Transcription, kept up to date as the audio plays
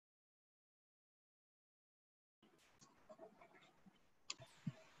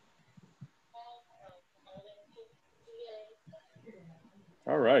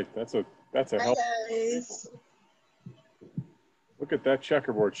All right, that's a Hi help. guys. Look at that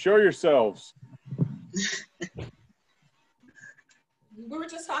checkerboard. Show yourselves. We were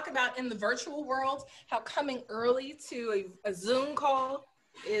just talking about in the virtual world, how coming early to a Zoom call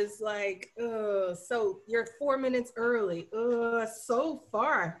is like, so you're 4 minutes early, so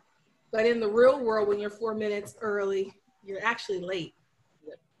far. But in the real world, when you're 4 minutes early, you're actually late.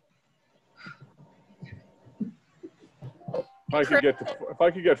 If I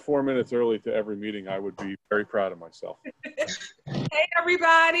could get 4 minutes early to every meeting, I would be very proud of myself. Hey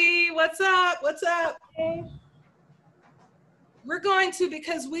everybody, what's up? What's up? Hey. We're going to,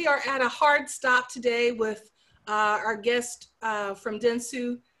 because we are at a hard stop today with our guest from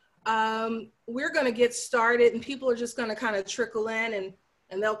Denstu, we're going to get started, and people are just going to kind of trickle in,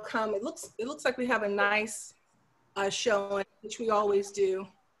 and they'll come. It looks like we have a nice showing, which we always do.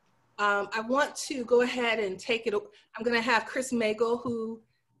 I want to go ahead and take it. I'm going to have Chris Magel,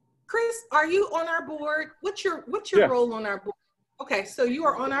 Chris, are you on our board? What's your role on our board? Okay, so you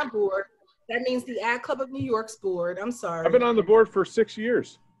are on our board. That means the Ad Club of New York's board. I'm sorry. I've been on the board for 6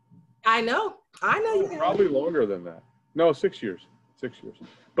 years. I know you have. Probably longer than that. No, 6 years. 6 years.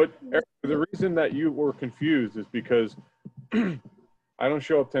 But the reason that you were confused is because I don't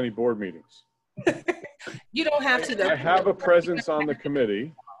show up to any board meetings. You don't have to. I have a presence on the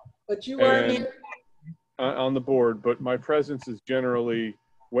committee. But you are here. On the board, but my presence is generally,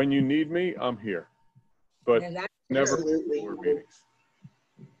 when you need me, I'm here. But never board meetings.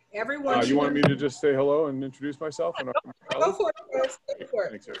 Everyone. You want me to just say hello and introduce myself? And go for it, Chris. Go for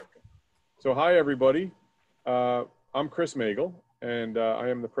it. Thanks, Eric. So hi, everybody. I'm Chris Magel, and I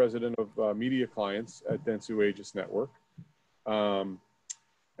am the president of media clients at Denstu Aegis Network.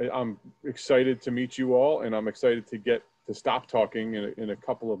 I'm excited to meet you all, and I'm excited to stop talking in a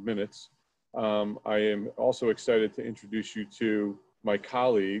couple of minutes. I am also excited to introduce you to my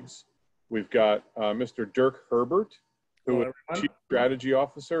colleagues. We've got Mr. Dirk Herbert, who is Chief Strategy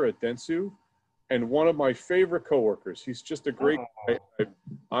Officer at Denstu, and one of my favorite coworkers. He's just a great guy. I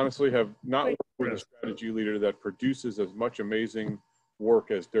honestly have not worked with a strategy leader that produces as much amazing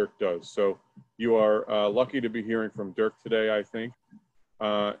work as Dirk does. So you are lucky to be hearing from Dirk today, I think.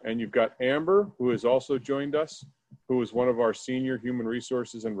 And you've got Amber, who has also joined us, who is one of our senior human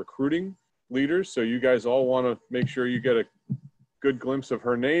resources and recruiting leaders. So you guys all want to make sure you get a good glimpse of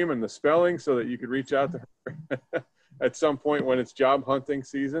her name and the spelling so that you could reach out to her at some point when it's job hunting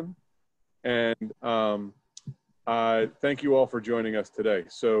season. And thank you all for joining us today.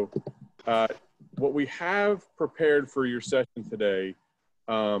 So what we have prepared for your session today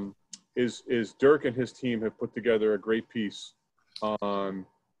is Dirk and his team have put together a great piece on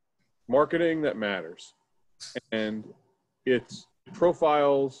marketing that matters. And it's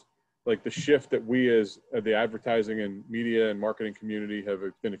profiles like the shift that we as the advertising and media and marketing community have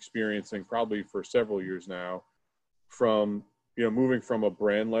been experiencing probably for several years now, from moving from a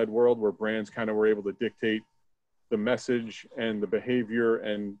brand-led world where brands kind of were able to dictate the message and the behavior,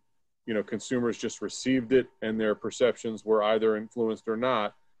 and consumers just received it and their perceptions were either influenced or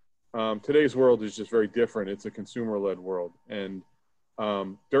not. Today's world is just very different. It's a consumer-led world, and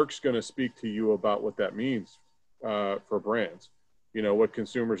Dirk's going to speak to you about what that means for brands. What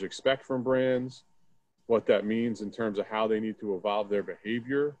consumers expect from brands, what that means in terms of how they need to evolve their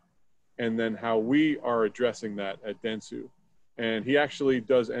behavior, and then how we are addressing that at Denstu. And he actually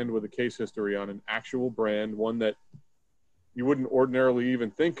does end with a case history on an actual brand, one that you wouldn't ordinarily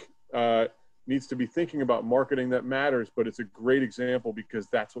even think needs to be thinking about marketing that matters, but it's a great example because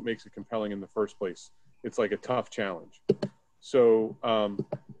that's what makes it compelling in the first place. It's like a tough challenge. So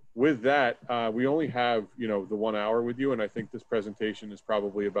with that, we only have, the 1 hour with you, and I think this presentation is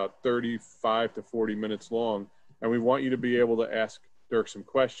probably about 35 to 40 minutes long, and we want you to be able to ask Dirk some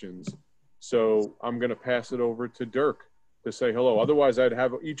questions. So I'm going to pass it over to Dirk to say hello. Otherwise, I'd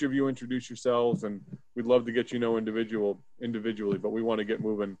have each of you introduce yourselves, and we'd love to get individually, but we want to get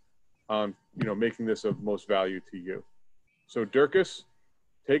moving on, making this of most value to you. So Dirkus,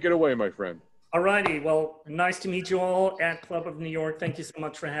 take it away, my friend. All righty. Well, nice to meet you all at Club of New York. Thank you so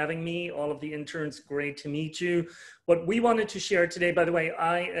much for having me. All of the interns, great to meet you. What we wanted to share today, by the way,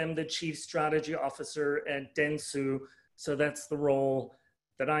 I am the Chief Strategy Officer at Denstu. So that's the role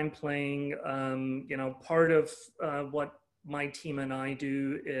that I'm playing. Part of what my team and I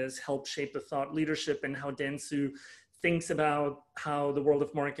do is help shape the thought leadership and how Denstu thinks about how the world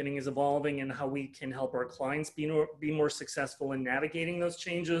of marketing is evolving and how we can help our clients be more successful in navigating those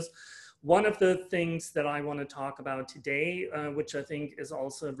changes. One of the things that I want to talk about today, which I think is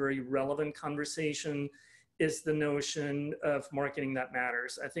also a very relevant conversation, is the notion of marketing that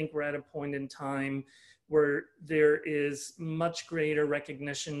matters. I think we're at a point in time where there is much greater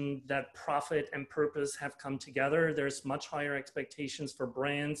recognition that profit and purpose have come together. There's much higher expectations for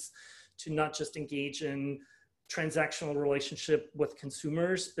brands to not just engage in transactional relationship with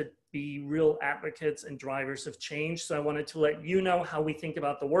consumers, but be real advocates and drivers of change. So I wanted to let you know how we think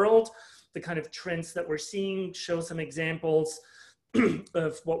about the world, the kind of trends that we're seeing, show some examples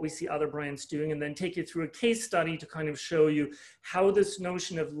of what we see other brands doing, and then take you through a case study to kind of show you how this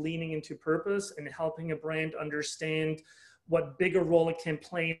notion of leaning into purpose and helping a brand understand what bigger role it can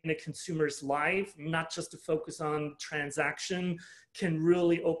play in a consumer's life, not just to focus on transaction, can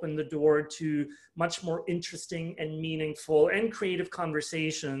really open the door to much more interesting and meaningful and creative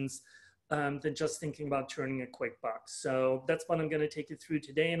conversations than just thinking about turning a quick buck. So that's what I'm going to take you through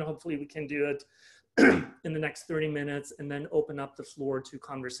today, and hopefully we can do it in the next 30 minutes and then open up the floor to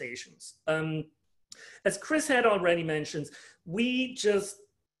conversations. As Chris had already mentioned, we just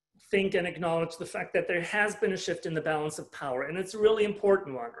think and acknowledge the fact that there has been a shift in the balance of power. And it's a really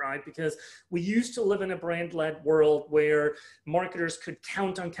important one, right? Because we used to live in a brand-led world where marketers could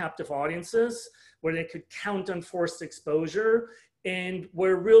count on captive audiences, where they could count on forced exposure, and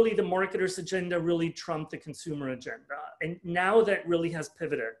where really the marketer's agenda really trumped the consumer agenda. And now that really has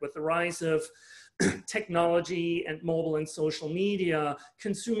pivoted with the rise of technology and mobile and social media.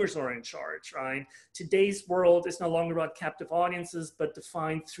 Consumers are in charge, right? Today's world is no longer about captive audiences, but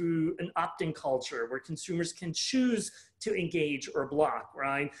defined through an opt-in culture where consumers can choose to engage or block,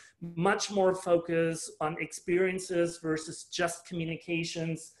 right? Much more focus on experiences versus just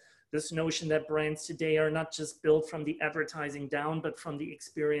communications. This notion that brands today are not just built from the advertising down, but from the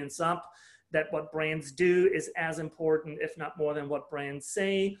experience up, that what brands do is as important, if not more than what brands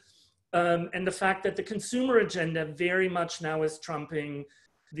say. And the fact that the consumer agenda very much now is trumping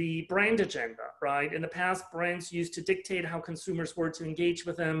the brand agenda, right? In the past, brands used to dictate how consumers were to engage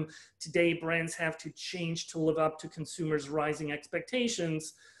with them. Today, brands have to change to live up to consumers' rising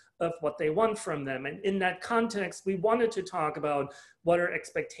expectations of what they want from them. And in that context, we wanted to talk about what are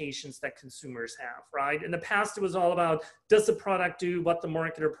expectations that consumers have, right? In the past, it was all about, does the product do what the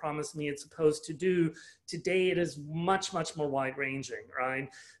marketer promised me it's supposed to do? Today, it is much, much more wide ranging, right?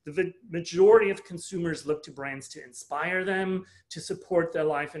 The majority of consumers look to brands to inspire them, to support their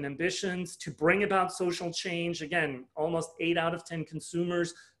life and ambitions, to bring about social change. Again, almost 8 out of 10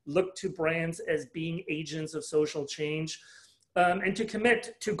 consumers look to brands as being agents of social change. And to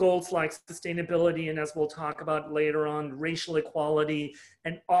commit to goals like sustainability, and as we'll talk about later on, racial equality,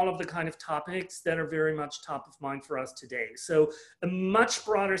 and all of the kind of topics that are very much top of mind for us today. So a much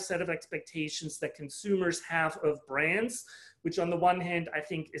broader set of expectations that consumers have of brands, which on the one hand, I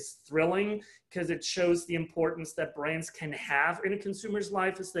think is thrilling because it shows the importance that brands can have in a consumer's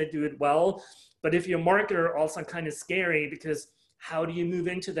life as they do it well. But if you're a marketer, also kind of scary because how do you move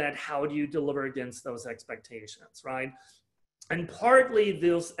into that? How do you deliver against those expectations, right? And partly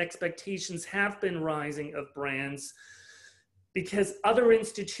those expectations have been rising of brands because other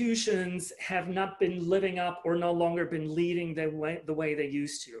institutions have not been living up or no longer been leading the way they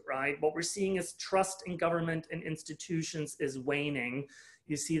used to, right? What we're seeing is trust in government and institutions is waning.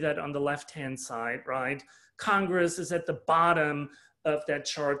 You see that on the left-hand side, right? Congress is at the bottom of that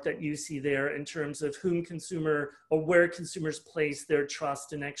chart that you see there in terms of whom consumer or where consumers place their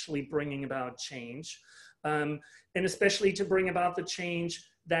trust in actually bringing about change. And especially to bring about the change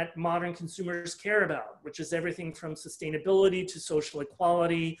that modern consumers care about, which is everything from sustainability to social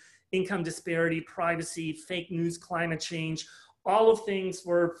equality, income disparity, privacy, fake news, climate change, all of things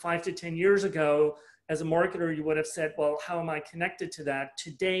were 5 to 10 years ago. As a marketer, you would have said, well, how am I connected to that?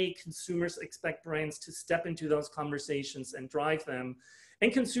 Today, consumers expect brands to step into those conversations and drive them.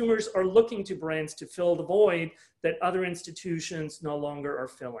 And consumers are looking to brands to fill the void that other institutions no longer are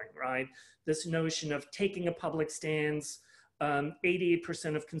filling, right? This notion of taking a public stance,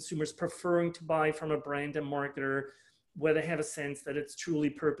 88% of consumers preferring to buy from a brand and marketer where they have a sense that it's truly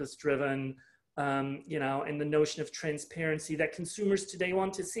purpose-driven, you know, and the notion of transparency that consumers today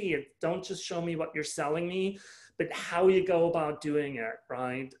want to see. Don't just show me what you're selling me, but how you go about doing it,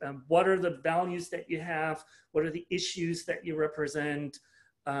 right? What are the values that you have? What are the issues that you represent?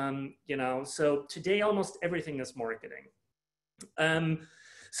 You know, so today almost everything is marketing.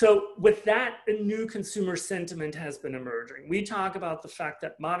 So with that, a new consumer sentiment has been emerging. We talk about the fact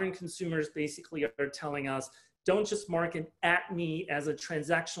that modern consumers basically are telling us, don't just market at me as a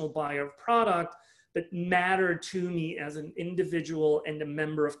transactional buyer of product, but matter to me as an individual and a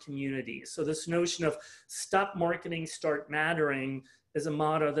member of community. So this notion of stop marketing, start mattering is a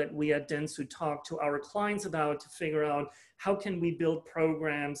motto that we at Denstu talk to our clients about to figure out how can we build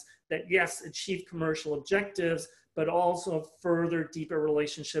programs that, yes, achieve commercial objectives, but also further deeper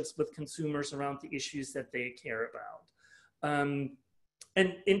relationships with consumers around the issues that they care about.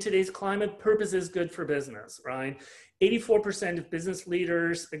 And in today's climate, purpose is good for business, right? 84% of business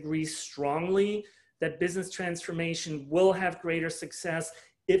leaders agree strongly that business transformation will have greater success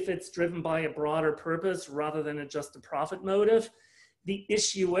if it's driven by a broader purpose rather than just a profit motive. The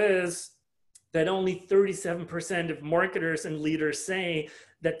issue is that only 37% of marketers and leaders say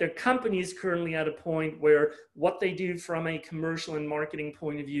that their company is currently at a point where what they do from a commercial and marketing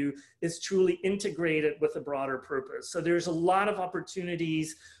point of view is truly integrated with a broader purpose. So there's a lot of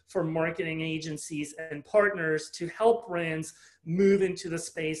opportunities for marketing agencies and partners to help brands move into the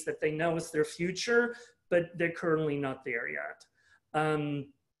space that they know is their future, but they're currently not there yet.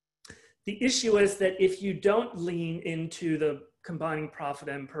 The issue is that if you don't lean into the combining profit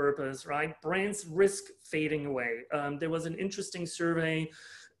and purpose, right, brands risk fading away. There was an interesting survey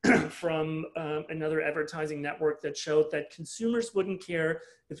from another advertising network that showed that consumers wouldn't care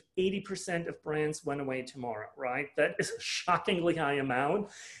if 80% of brands went away tomorrow, right? That is a shockingly high amount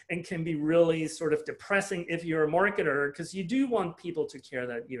and can be really sort of depressing if you're a marketer, because you do want people to care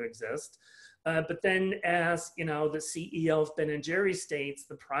that you exist. But then, as you know, the CEO of Ben & Jerry's states,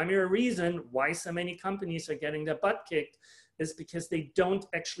 the primary reason why so many companies are getting their butt kicked is because they don't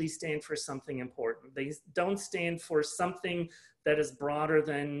actually stand for something important. They don't stand for something that is broader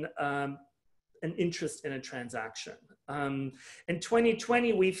than an interest in a transaction. And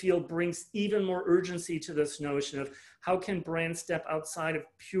 2020, we feel, brings even more urgency to this notion of how can brands step outside of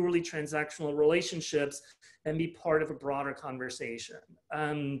purely transactional relationships and be part of a broader conversation.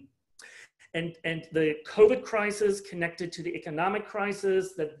 And the COVID crisis connected to the economic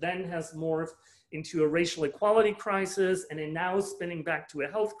crisis that then has morphed into a racial equality crisis and is now spinning back to a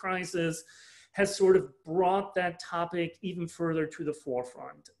health crisis has sort of brought that topic even further to the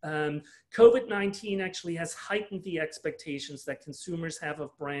forefront. COVID-19 actually has heightened the expectations that consumers have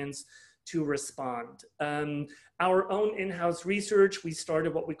of brands to respond. Our own in-house research, we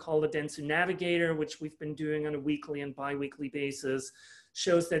started what we call the Denstu Navigator, which we've been doing on a weekly and bi-weekly basis,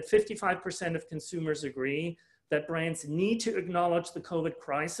 shows that 55% of consumers agree that brands need to acknowledge the COVID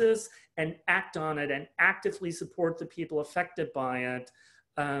crisis and act on it and actively support the people affected by it.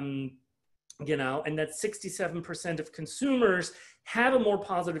 You know, and that 67% of consumers have a more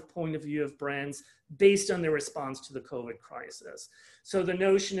positive point of view of brands based on their response to the COVID crisis. So the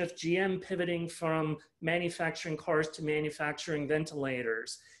notion of GM pivoting from manufacturing cars to manufacturing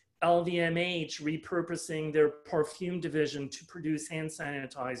ventilators, LVMH repurposing their perfume division to produce hand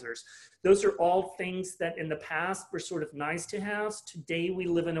sanitizers. Those are all things that in the past were sort of nice to have. Today, we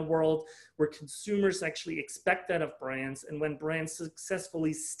live in a world where consumers actually expect that of brands. And when brands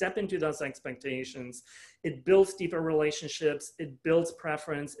successfully step into those expectations, it builds deeper relationships, it builds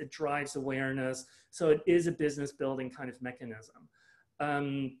preference, it drives awareness. So it is a business building kind of mechanism.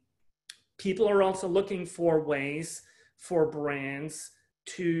 People are also looking for ways for brands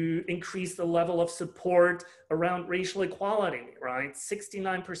to increase the level of support around racial equality, right?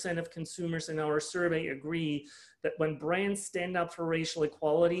 69% of consumers in our survey agree that when brands stand up for racial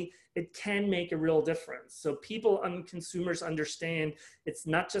equality, it can make a real difference. So people and consumers understand it's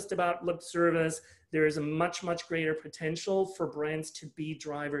not just about lip service. There is a much, much greater potential for brands to be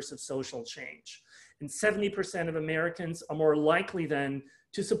drivers of social change. And 70% of Americans are more likely then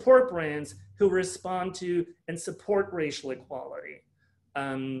to support brands who respond to and support racial equality.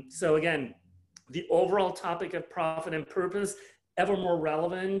 So again, the overall topic of profit and purpose, ever more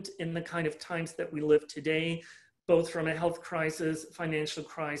relevant in the kind of times that we live today, both from a health crisis, financial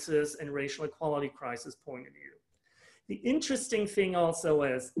crisis, and racial equality crisis point of view. The interesting thing also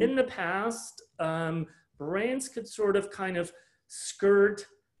is, in the past, brands could sort of kind of skirt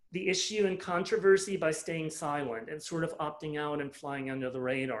the issue and controversy by staying silent and sort of opting out and flying under the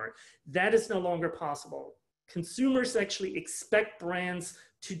radar. That is no longer possible. Consumers actually expect brands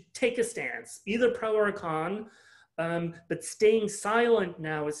to take a stance, either pro or con, but staying silent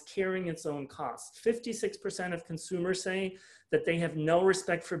now is carrying its own cost. 56% of consumers say that they have no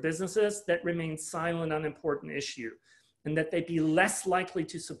respect for businesses that remain silent on important issue and that they'd be less likely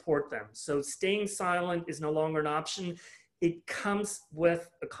to support them. So staying silent is no longer an option. It comes with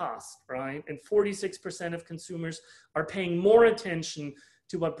a cost, right? And 46% of consumers are paying more attention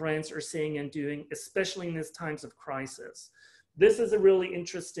to what brands are saying and doing, especially in these times of crisis. This is a really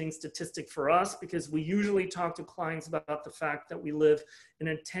interesting statistic for us because we usually talk to clients about the fact that we live in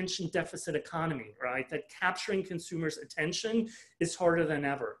an attention deficit economy, right? That capturing consumers' attention is harder than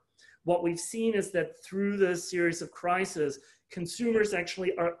ever. what we've seen is that through this series of crises, consumers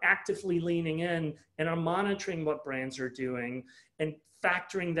actually are actively leaning in and are monitoring what brands are doing and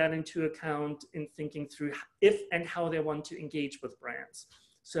factoring that into account in thinking through if and how they want to engage with brands.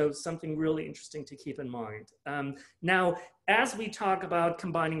 So something really interesting to keep in mind. Now, as we talk about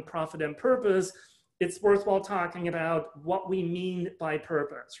combining profit and purpose, it's worthwhile talking about what we mean by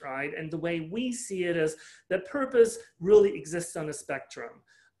purpose, right? And the way we see it is that purpose really exists on a spectrum.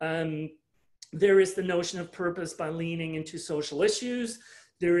 There is the notion of purpose by leaning into social issues.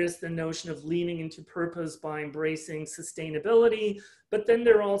 There is the notion of leaning into purpose by embracing sustainability. But then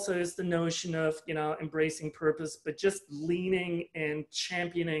there also is the notion of, you know, embracing purpose, but just leaning and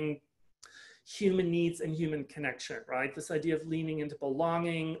championing human needs and human connection, right? This idea of leaning into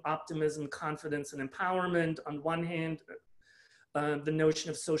belonging, optimism, confidence, and empowerment on one hand, the notion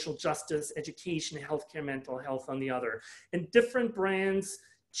of social justice, education, healthcare, mental health on the other. And different brands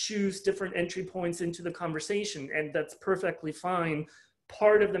choose different entry points into the conversation, and that's perfectly fine.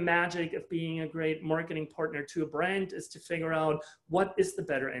 Part of the magic of being a great marketing partner to a brand is to figure out what is the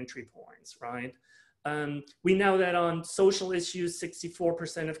better entry points, right? We know that on social issues,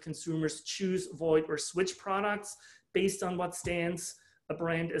 64% of consumers choose, avoid, or switch products based on what stance a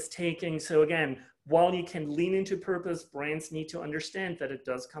brand is taking. So again, while you can lean into purpose, brands need to understand that it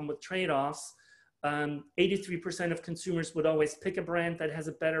does come with trade-offs. 83% of consumers would always pick a brand that has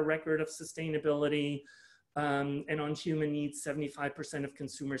a better record of sustainability. And on human needs, 75% of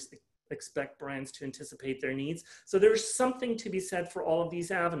consumers expect brands to anticipate their needs. So there's something to be said for all of these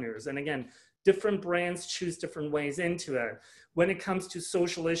avenues. And again, different brands choose different ways into it. When it comes to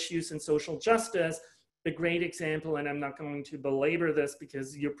social issues and social justice, a great example, and I'm not going to belabor this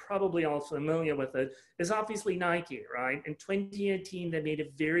because you're probably all familiar with it, is obviously Nike, right? In 2018, they made a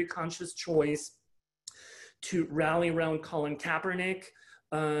very conscious choice to rally around Colin Kaepernick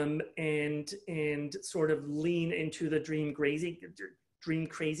and sort of lean into the Dream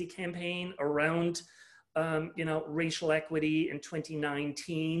Crazy campaign around you know, racial equity in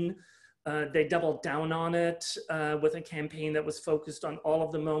 2019. They doubled down on it with a campaign that was focused on all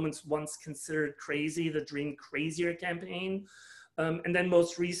of the moments once considered crazy, the Dream Crazier campaign. And then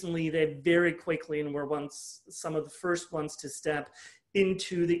most recently, they very quickly, and were once some of the first ones to step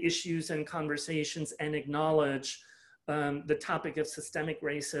into the issues and conversations and acknowledge the topic of systemic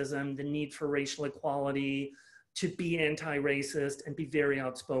racism, the need for racial equality, to be anti-racist and be very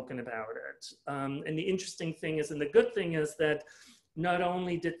outspoken about it. And the interesting thing is, and the good thing is that not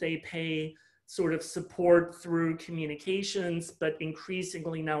only did they pay sort of support through communications, but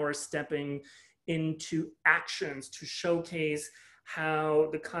increasingly now are stepping into actions to showcase how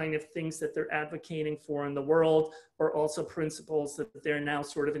the kind of things that they're advocating for in the world are also principles that they're now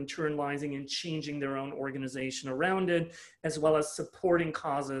sort of internalizing and changing their own organization around it, as well as supporting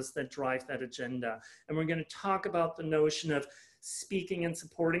causes that drive that agenda. And we're going to talk about the notion of speaking and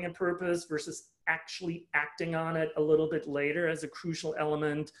supporting a purpose versus actually acting on it a little bit later as a crucial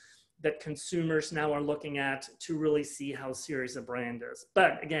element that consumers now are looking at to really see how serious a brand is.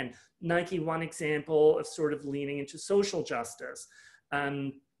 But again, Nike, one example of sort of leaning into social justice.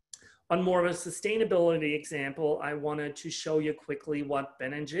 On more of a sustainability example, I wanted to show you quickly what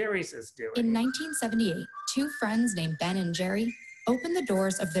Ben & Jerry's is doing. In 1978, two friends named Ben and Jerry opened the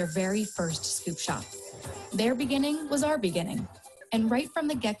doors of their very first scoop shop. Their beginning was our beginning. And right from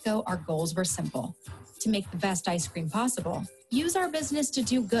the get-go, our goals were simple: to make the best ice cream possible, use our business to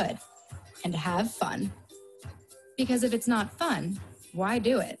do good, and have fun. Because if it's not fun, why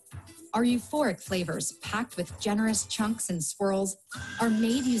do it? Our euphoric flavors, packed with generous chunks and swirls, are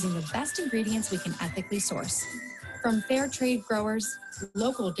made using the best ingredients we can ethically source. From fair trade growers,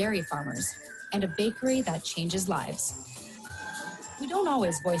 local dairy farmers, and a bakery that changes lives. We don't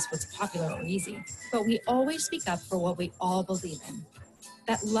always voice what's popular or easy, but we always speak up for what we all believe in.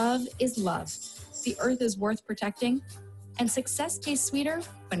 That love is love, the earth is worth protecting, and success tastes sweeter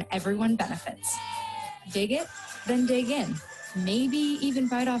when everyone benefits. Dig it? Then dig in. Maybe even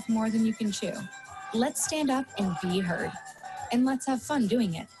bite off more than you can chew. Let's stand up and be heard. And let's have fun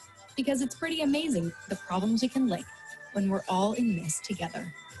doing it, because it's pretty amazing the problems we can lick when we're all in this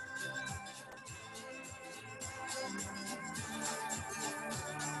together.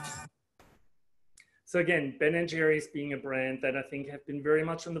 So again, Ben & Jerry's being a brand that I think have been very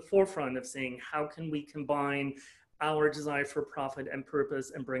much on the forefront of saying, how can we combine our desire for profit and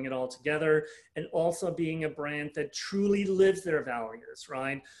purpose and bring it all together, and also being a brand that truly lives their values,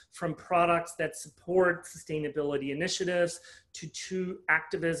 right? From products that support sustainability initiatives to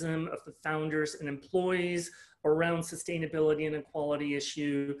activism of the founders and employees around sustainability and equality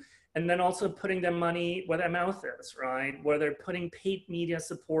issue, and then also putting their money where their mouth is, right? Where they're putting paid media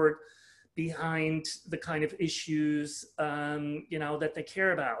support behind the kind of issues, you know, that they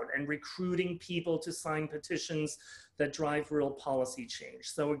care about, and recruiting people to sign petitions that drive real policy change.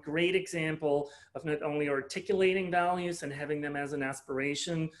 So a great example of not only articulating values and having them as an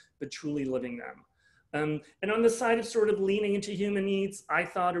aspiration, but truly living them. And on the side of sort of leaning into human needs, I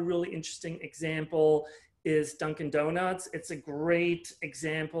thought a really interesting example is Dunkin' Donuts. It's a great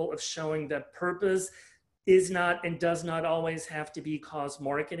example of showing that purpose is not and does not always have to be cause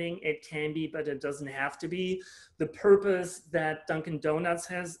marketing. It can be, but it doesn't have to be. The purpose that Dunkin' Donuts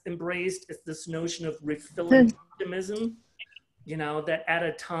has embraced is this notion of refilling optimism, you know, that at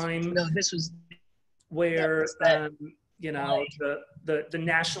a time where, you know, the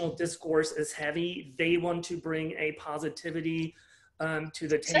national discourse is heavy, they want to bring a positivity to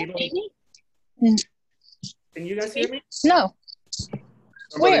the table. Can you guys hear me? No.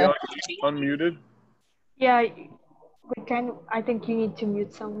 Somebody Where? unmuted? Yeah, we can. I think you need to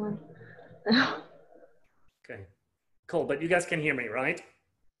mute someone. Okay, cool. But you guys can hear me, right?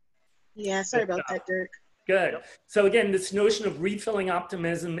 Yeah, sorry about that, Dirk. Good. So again, this notion of refilling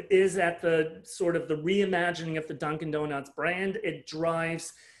optimism is at the sort of the reimagining of the Dunkin' Donuts brand. It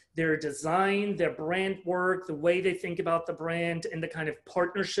drives their design, their brand work, the way they think about the brand, and the kind of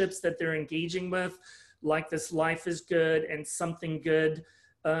partnerships that they're engaging with, like this Life is Good and Something Good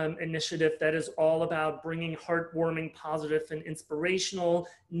initiative that is all about bringing heartwarming, positive, and inspirational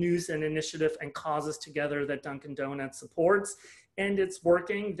news and initiative and causes together that Dunkin' Donuts supports. And it's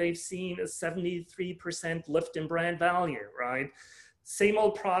working. They've seen a 73% lift in brand value, right? Same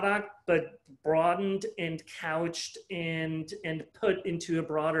old product, but broadened and couched and put into a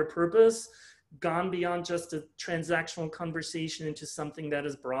broader purpose, gone beyond just a transactional conversation into something that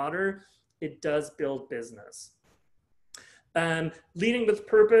is broader. It does build business. Leading with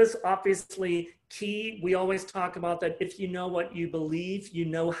purpose, obviously key. We always talk about that. If you know what you believe, you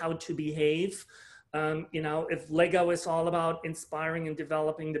know how to behave. You know, if Lego is all about inspiring and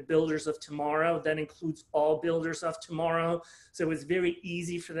developing the builders of tomorrow, that includes all builders of tomorrow. So it's very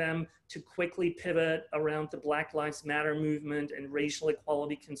easy for them to quickly pivot around the Black Lives Matter movement and racial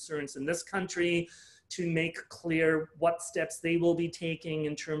equality concerns in this country to make clear what steps they will be taking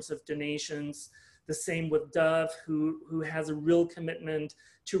in terms of donations. The same with Dove, who has a real commitment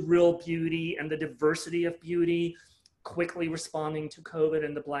to real beauty and the diversity of beauty, quickly responding to COVID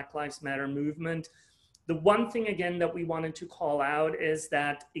and the Black Lives Matter movement. The one thing, again, that we wanted to call out is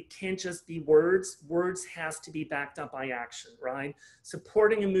that it can't just be words. Words has to be backed up by action, right?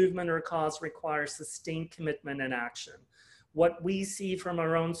 Supporting a movement or a cause requires sustained commitment and action. What we see from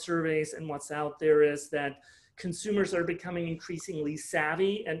our own surveys and what's out there is that consumers are becoming increasingly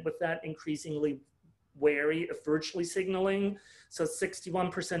savvy, and with that, increasingly wary of virtually signaling. So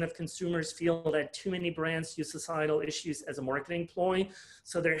 61% of consumers feel that too many brands use societal issues as a marketing ploy.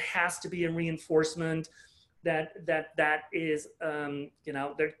 So there has to be a reinforcement that is, you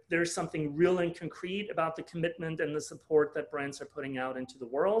know, there's something real and concrete about the commitment and the support that brands are putting out into the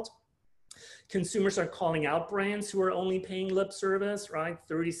world. Consumers are calling out brands who are only paying lip service, right?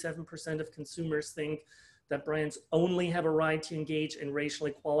 37% of consumers think that brands only have a right to engage in racial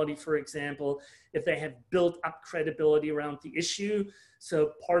equality, for example, if they have built up credibility around the issue.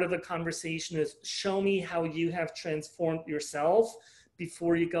 So part of the conversation is show me how you have transformed yourself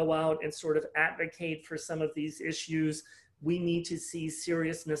before you go out and sort of advocate for some of these issues. We need to see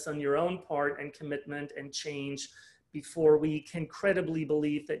seriousness on your own part and commitment and change before we can credibly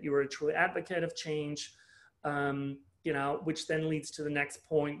believe that you're a true advocate of change, you know, which then leads to the next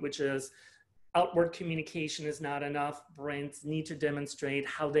point, which is outward communication is not enough. Brands need to demonstrate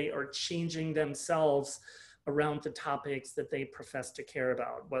how they are changing themselves around the topics that they profess to care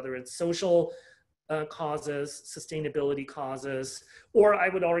about, whether it's social causes, sustainability causes, or I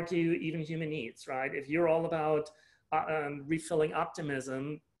would argue even human needs, right? If you're all about refilling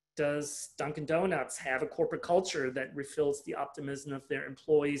optimism, does Dunkin' Donuts have a corporate culture that refills the optimism of their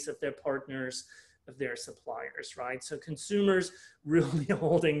employees, of their partners, of their suppliers, right? So consumers really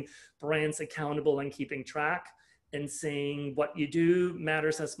holding brands accountable and keeping track and saying what you do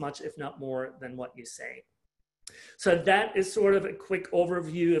matters as much, if not more, than what you say. So that is sort of a quick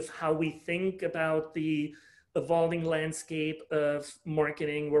overview of how we think about the evolving landscape of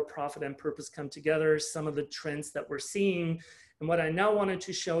marketing where profit and purpose come together, some of the trends that we're seeing. And what I now wanted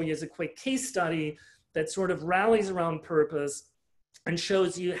to show you is a quick case study that sort of rallies around purpose and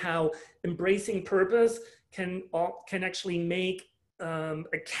shows you how embracing purpose can actually make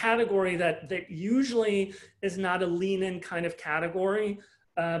a category that usually is not a lean-in kind of category,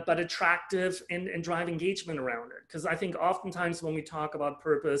 but attractive and drive engagement around it. Because I think oftentimes when we talk about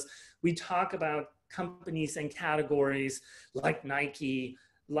purpose, we talk about companies and categories like Nike,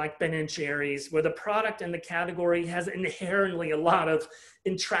 like Ben & Jerry's, where the product and the category has inherently a lot of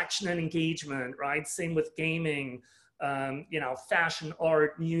interaction and engagement, right? Same with gaming, you know, fashion,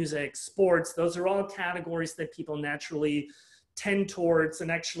 art, music, sports. Those are all categories that people naturally tend towards and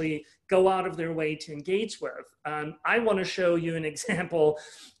actually go out of their way to engage with. I want to show you an example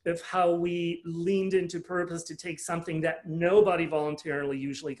of how we leaned into purpose to take something that nobody voluntarily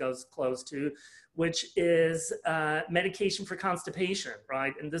usually goes close to, which is medication for constipation,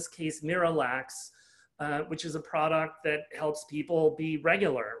 right? In this case, Miralax, which is a product that helps people be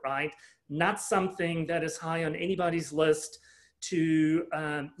regular, right? Not something that is high on anybody's list to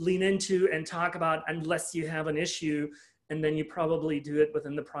lean into and talk about unless you have an issue, and then you probably do it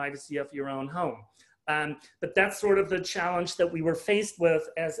within the privacy of your own home. But that's sort of the challenge that we were faced with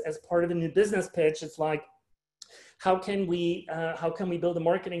as part of a new business pitch. It's like, how can we build a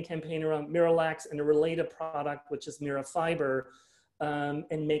marketing campaign around Miralax and a related product, which is Mira Fiber,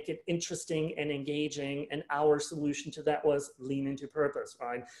 and make it interesting and engaging? And our solution to that was lean into purpose,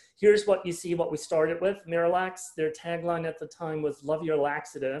 right? Here's what you see, what we started with. Miralax, their tagline at the time was "Love your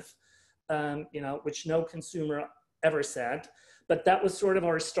laxative," you know, which no consumer ever said, but that was sort of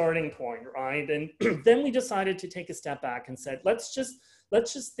our starting point, right? And then we decided to take a step back and said, let's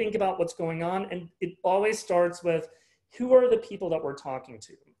just think about what's going on. And it always starts with, who are the people that we're talking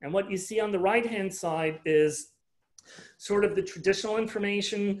to? And what you see on the right-hand side is sort of the traditional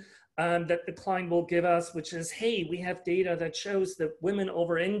information that the client will give us, which is, hey, we have data that shows that women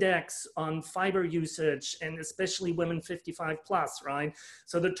over-index on fiber usage, and especially women 55 plus, right?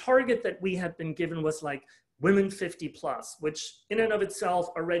 So the target that we had been given was like women 50 plus, which in and of itself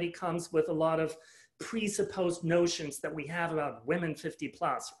already comes with a lot of presupposed notions that we have about women 50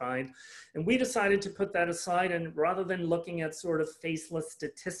 plus, right? And we decided to put that aside, and rather than looking at sort of faceless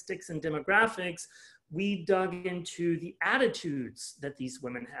statistics and demographics, we dug into the attitudes that these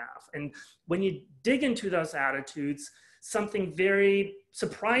women have. And when you dig into those attitudes, something very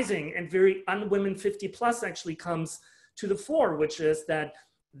surprising and very un-women 50 plus actually comes to the fore, which is that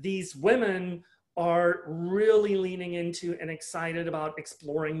these women are really leaning into and excited about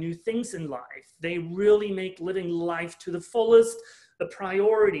exploring new things in life. They really make living life to the fullest a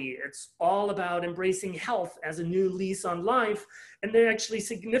priority. It's all about embracing health as a new lease on life. And they're actually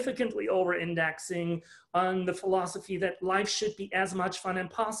significantly over-indexing on the philosophy that life should be as much fun as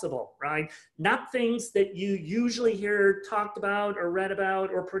possible, right? Not things that you usually hear talked about or read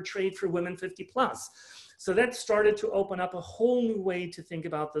about or portrayed for women 50 plus. So that started to open up a whole new way to think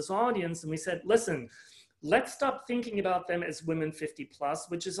about this audience. And we said, listen, let's stop thinking about them as women 50 plus,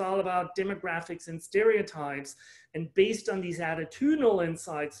 which is all about demographics and stereotypes. And based on these attitudinal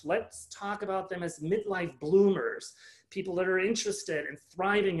insights, let's talk about them as midlife bloomers, people that are interested in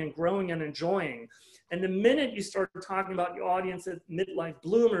thriving and growing and enjoying. And the minute you start talking about your audience as midlife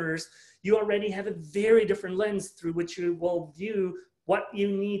bloomers, you already have a very different lens through which you will view what you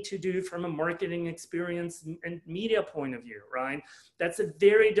need to do from a marketing experience and media point of view, right? That's a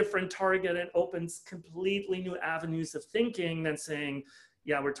very different target. It opens completely new avenues of thinking than saying,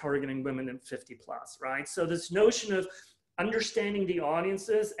 yeah, we're targeting women in 50 plus, right? So this notion of understanding the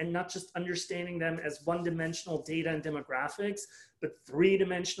audiences and not just understanding them as one-dimensional data and demographics, but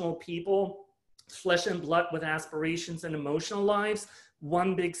three-dimensional people, flesh and blood with aspirations and emotional lives,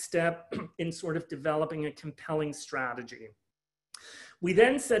 one big step in sort of developing a compelling strategy. We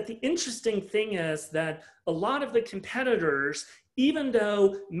then said the interesting thing is that a lot of the competitors, even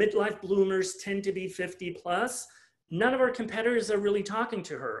though midlife bloomers tend to be 50 plus, none of our competitors are really talking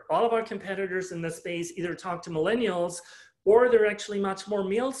to her. All of our competitors in this space either talk to millennials or they're actually much more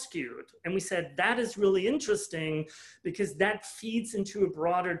male skewed. And we said that is really interesting because that feeds into a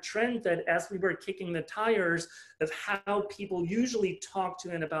broader trend that as we were kicking the tires of how people usually talk to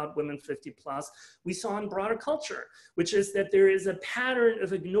and about women 50 plus, we saw in broader culture, which is that there is a pattern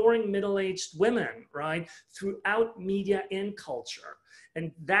of ignoring middle-aged women, right, throughout media and culture.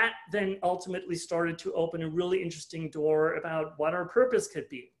 And that then ultimately started to open a really interesting door about what our purpose could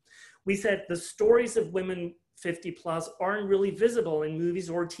be. We said the stories of women 50 plus aren't really visible in movies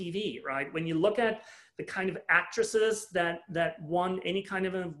or TV, right? When you look at the kind of actresses that won any kind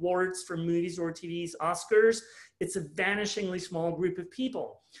of awards for movies or TVs, Oscars, it's a vanishingly small group of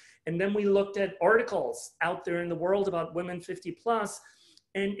people. And then we looked at articles out there in the world about women 50 plus,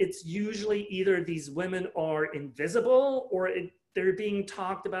 And it's usually either these women are invisible or they're being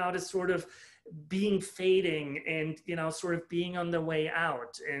talked about as sort of being fading and, you know, sort of being on the way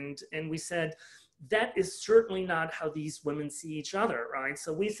out. And we said, that is certainly not how these women see each other, right?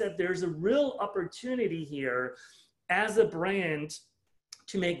 So we said there's a real opportunity here as a brand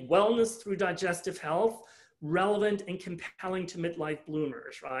to make wellness through digestive health relevant and compelling to midlife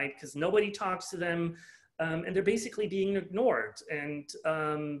bloomers, right? Because nobody talks to them and they're basically being ignored. And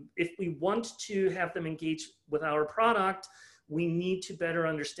if we want to have them engage with our product, we need to better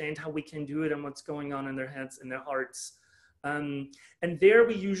understand how we can do it and what's going on in their heads and their hearts. And there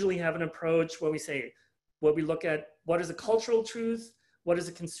we usually have an approach where we say, where we look at what is a cultural truth, what is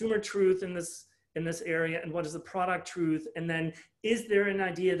a consumer truth in this area, and what is the product truth, and then is there an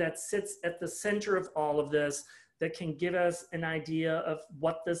idea that sits at the center of all of this that can give us an idea of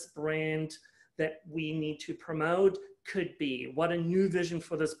what this brand that we need to promote could be, what a new vision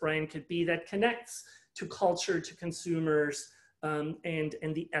for this brand could be that connects to culture, to consumers, and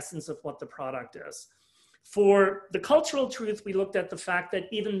the essence of what the product is. For the cultural truth, we looked at the fact that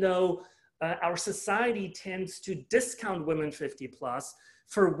even though our society tends to discount women 50 plus,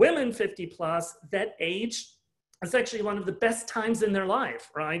 for women 50 plus, that age is actually one of the best times in their life,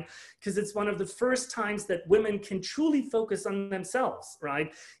 right? Because it's one of the first times that women can truly focus on themselves,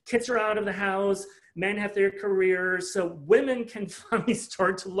 right? Kids are out of the house, men have their careers, so women can finally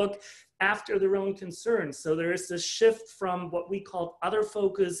start to look after their own concerns. So there is this shift from what we call other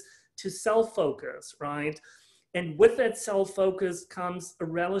focus to self-focus, right? And with that self-focus comes a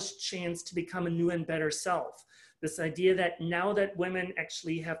relished chance to become a new and better self. This idea that now that women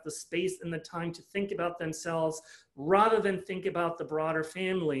actually have the space and the time to think about themselves rather than think about the broader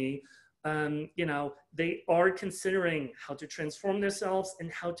family, you know, they are considering how to transform themselves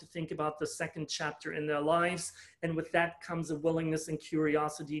and how to think about the second chapter in their lives. And with that comes a willingness and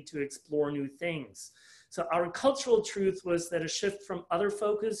curiosity to explore new things. So our cultural truth was that a shift from other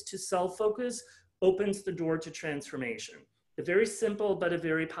focus to self-focus opens the door to transformation. A very simple, but a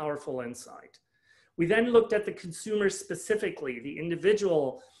very powerful insight. We then looked at the consumer specifically, the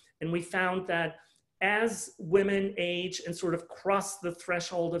individual, and we found that as women age and sort of cross the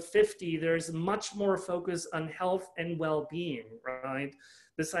threshold of 50, there's much more focus on health and well-being, right?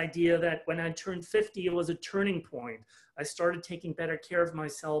 This idea that when I turned 50, it was a turning point. I started taking better care of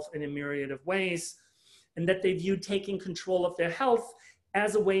myself in a myriad of ways, and that they viewed taking control of their health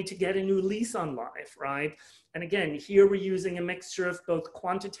as a way to get a new lease on life, right? And again, here we're using a mixture of both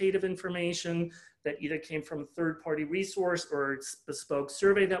quantitative information that either came from a third-party resource or a bespoke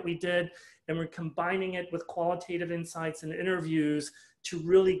survey that we did, and we're combining it with qualitative insights and interviews to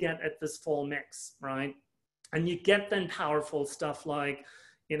really get at this full mix, right? And you get then powerful stuff like,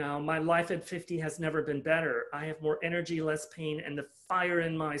 you know, my life at 50 has never been better. I have more energy, less pain, and the fire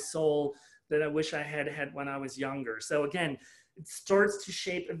in my soul that I wish I had had when I was younger. So again, it starts to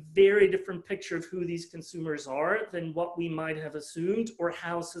shape a very different picture of who these consumers are than what we might have assumed or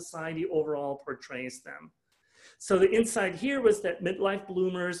how society overall portrays them. So the insight here was that midlife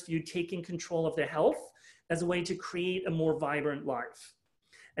bloomers view taking control of their health as a way to create a more vibrant life.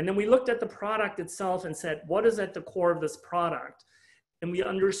 And then we looked at the product itself and said, what is at the core of this product? And we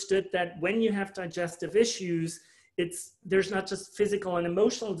understood that when you have digestive issues, there's not just physical and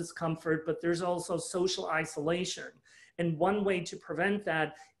emotional discomfort, but there's also social isolation. And one way to prevent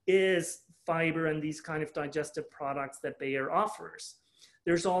that is fiber and these kind of digestive products that Bayer offers.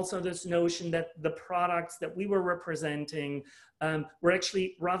 There's also this notion that the products that we were representing were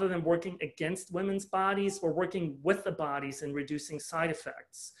actually, rather than working against women's bodies, we're working with the bodies and reducing side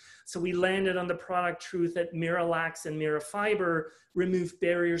effects. So we landed on the product truth that Miralax and Mirafiber remove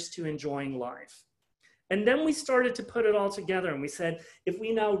barriers to enjoying life. And then we started to put it all together and we said, if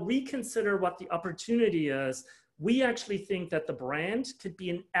we now reconsider what the opportunity is, we actually think that the brand could be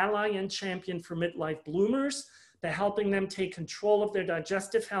an ally and champion for midlife bloomers by helping them take control of their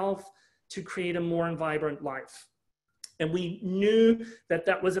digestive health to create a more vibrant life. And we knew that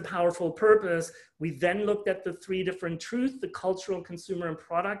that was a powerful purpose. We then looked at the three different truths, the cultural, consumer, and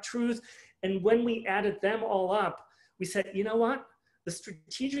product truth. And when we added them all up, we said, you know what? The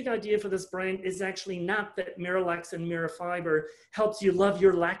strategic idea for this brand is actually not that Miralax and Mirafiber helps you love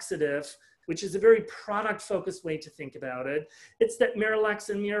your laxative, which is a very product-focused way to think about it. It's that Miralax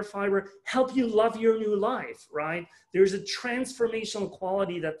and Mirafiber help you love your new life, right? There's a transformational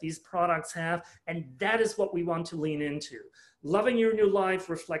quality that these products have, and that is what we want to lean into. Loving your new life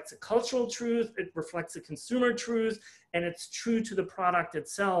reflects a cultural truth, it reflects a consumer truth, and it's true to the product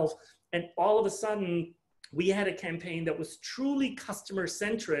itself. And all of a sudden, we had a campaign that was truly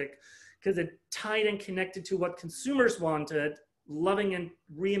customer-centric because it tied and connected to what consumers wanted, loving and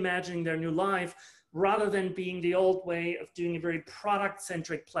reimagining their new life, rather than being the old way of doing a very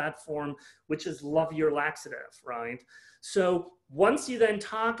product-centric platform, which is love your laxative, right? So once you then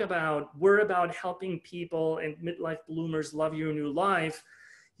talk about, we're about helping people and midlife bloomers love your new life,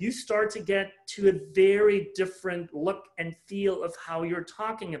 you start to get to a very different look and feel of how you're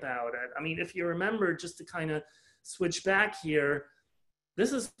talking about it. I mean, if you remember, just to kind of switch back here,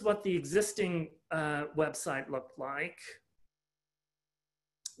 this is what the existing website looked like.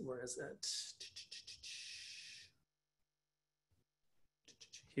 Where is it?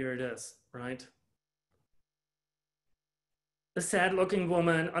 Here it is, right? A sad looking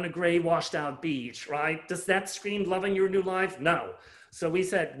woman on a gray washed out beach, right? Does that scream loving your new life? No. So we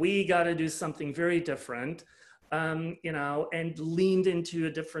said, we got to do something very different, you know, and leaned into a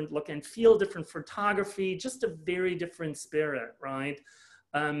different look and feel, different photography, just a very different spirit, right?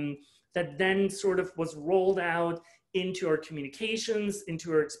 That then sort of was rolled out into our communications,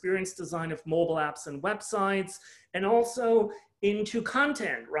 into our experience design of mobile apps and websites, and also into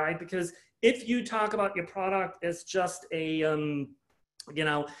content, right? Because if you talk about your product as just a, you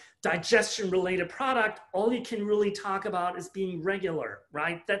know, digestion related product, all you can really talk about is being regular,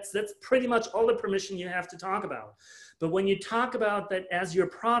 right? That's pretty much all the permission you have to talk about. But when you talk about that as your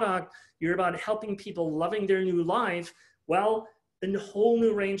product, you're about helping people loving their new life, well, a whole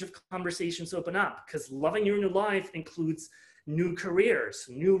new range of conversations open up, because loving your new life includes new careers,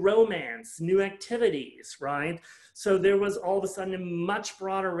 new romance, new activities, right? So there was all of a sudden a much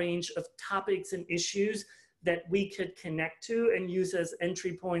broader range of topics and issues that we could connect to and use as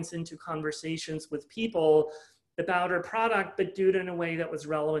entry points into conversations with people about our product, but do it in a way that was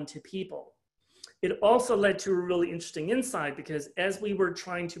relevant to people. It also led to a really interesting insight, because as we were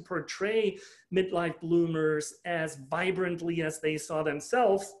trying to portray midlife bloomers as vibrantly as they saw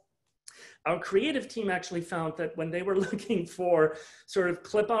themselves, our creative team actually found that when they were looking for sort of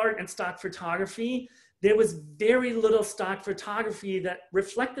clip art and stock photography, there was very little stock photography that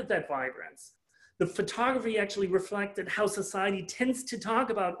reflected that vibrance. The photography actually reflected how society tends to talk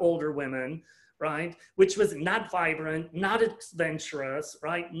about older women, right? Which was not vibrant, not adventurous,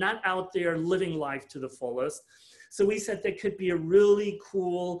 right? Not out there living life to the fullest. So we said there could be a really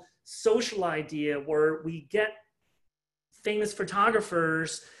cool social idea where we get famous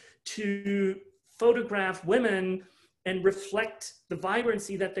photographers to photograph women and reflect the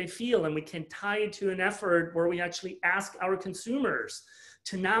vibrancy that they feel. And we can tie it to an effort where we actually ask our consumers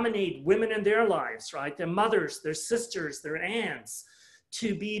to nominate women in their lives, right? Their mothers, their sisters, their aunts,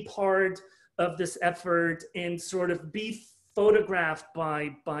 to be part of this effort and sort of be photographed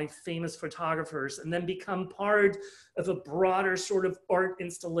by famous photographers, and then become part of a broader sort of art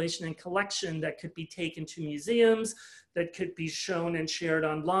installation and collection that could be taken to museums, that could be shown and shared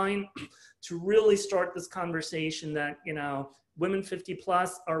online, to really start this conversation that, you know, women 50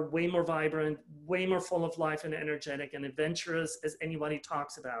 plus are way more vibrant, way more full of life and energetic and adventurous as anybody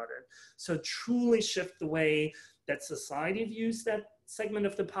talks about it. So truly shift the way that society views that segment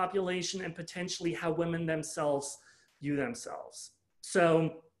of the population, and potentially how women themselves view themselves.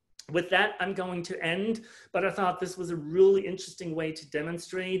 So with that, I'm going to end, but I thought this was a really interesting way to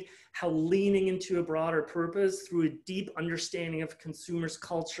demonstrate how leaning into a broader purpose through a deep understanding of consumers'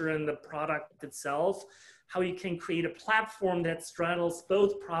 culture and the product itself, how you can create a platform that straddles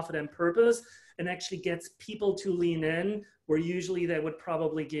both profit and purpose and actually gets people to lean in, where usually they would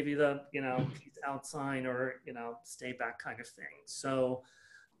probably give you the, you know, peace out sign or, you know, stay back kind of thing. So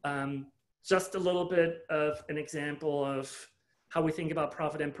just a little bit of an example of how we think about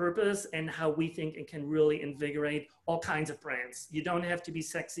profit and purpose, and how we think it can really invigorate all kinds of brands. You don't have to be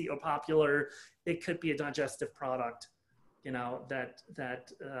sexy or popular. It could be a digestive product, you know,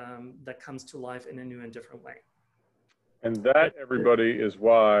 that comes to life in a new and different way. And that, everybody, is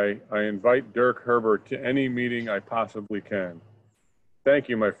why I invite Dirk Herbert to any meeting I possibly can. Thank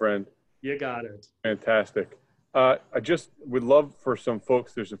you, my friend. You got it. Fantastic. I just would love for some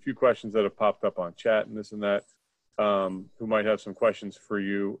folks, there's a few questions that have popped up on chat and this and that, who might have some questions for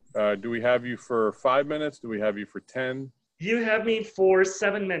you. Do we have you for 5 minutes? Do we have you for 10? You have me for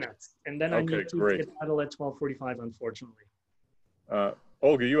 7 minutes, and then I Okay, need to great. skedaddle at 12:45, unfortunately.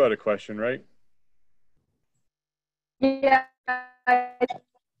 Olga, you had a question, right? Yeah, I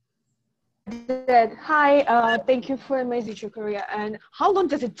did. Hi, thank you for amazing your career. And how long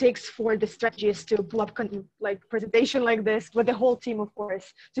does it take for the strategists to pull up like presentation like this with the whole team, of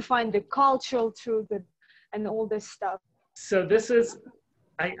course, to find the cultural truth and all this stuff? So this is,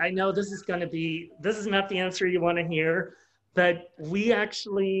 I know this is going to be, this is not the answer you want to hear, but we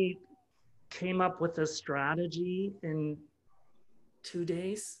actually came up with a strategy in 2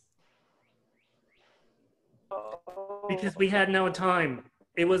 days. because we had no time.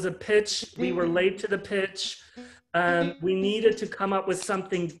 It was a pitch. We were late to the pitch. We needed to come up with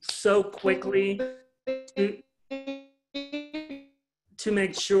something so quickly to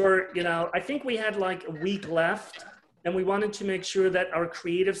make sure, you know, I think we had like a week left, and we wanted to make sure that our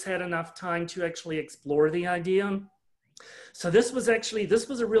creatives had enough time to actually explore the idea. So this was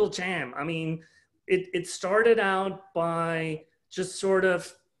a real jam. I mean, it started out by just sort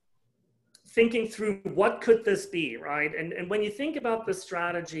of thinking through what could this be, right? And when you think about the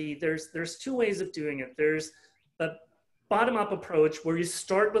strategy, there's two ways of doing it. There's a bottom-up approach where you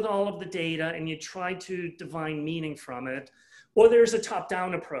start with all of the data and you try to divine meaning from it. Or there's a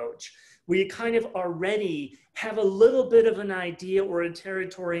top-down approach where you kind of already have a little bit of an idea or a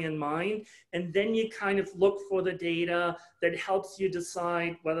territory in mind, and then you kind of look for the data that helps you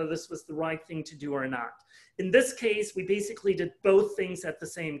decide whether this was the right thing to do or not. In this case, we basically did both things at the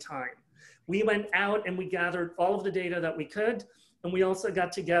same time. We went out and we gathered all of the data that we could, and we also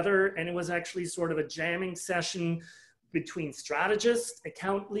got together, and it was actually sort of a jamming session between strategists,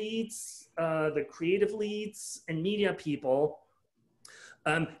 account leads, the creative leads, and media people.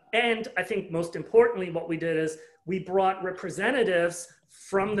 And I think most importantly, what we did is we brought representatives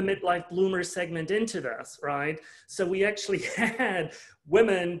from the midlife bloomer segment into this, right? So we actually had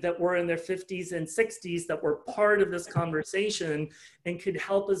women that were in their 50s and 60s that were part of this conversation and could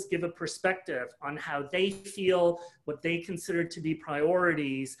help us give a perspective on how they feel, what they consider to be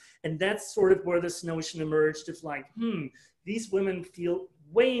priorities. And that's sort of where this notion emerged of like, these women feel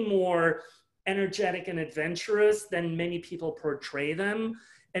way more energetic and adventurous than many people portray them.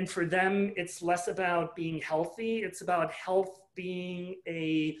 And for them, it's less about being healthy. It's about health being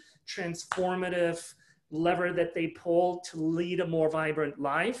a transformative lever that they pull to lead a more vibrant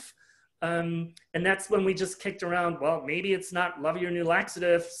life. And that's when we just kicked around, well, maybe it's not love your new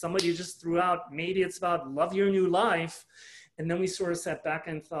laxative. Somebody just threw out, maybe it's about love your new life. And then we sort of sat back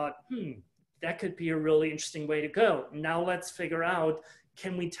and thought, that could be a really interesting way to go. Now let's figure out,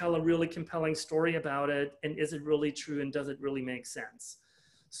 can we tell a really compelling story about it? And is it really true? And does it really make sense?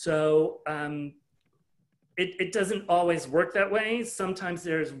 So it doesn't always work that way. Sometimes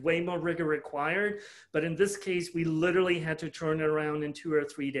there's way more rigor required. But in this case, we literally had to turn it around in 2 or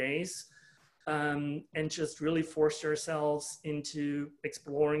 3 days and just really forced ourselves into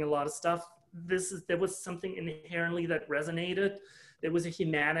exploring a lot of stuff. There was something inherently that resonated. There was a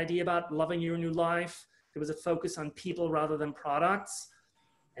humanity about loving your new life. There was a focus on people rather than products.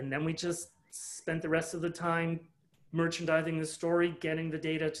 And then we just spent the rest of the time merchandising the story, getting the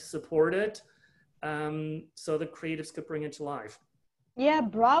data to support it, so the creatives could bring it to life. Yeah,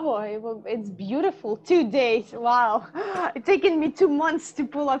 bravo. It's beautiful. 2 days. Wow. It's taken me 2 months to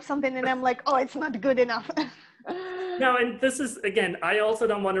pull up something and I'm like, oh, it's not good enough. No, and this is, again, I also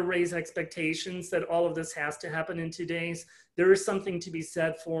don't want to raise expectations that all of this has to happen in 2 days. There is something to be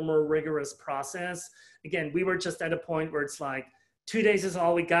said for a more rigorous process. Again, we were just at a point where it's like, 2 days is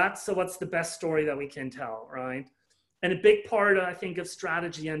all we got, so what's the best story that we can tell, right? And a big part, I think, of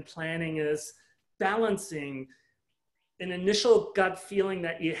strategy and planning is balancing an initial gut feeling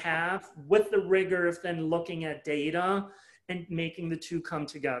that you have with the rigor of then looking at data and making the two come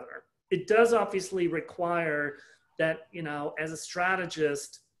together. It does obviously require that, you know, as a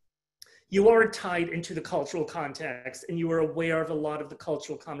strategist, you are tied into the cultural context and you are aware of a lot of the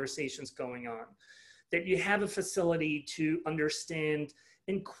cultural conversations going on, that you have a facility to understand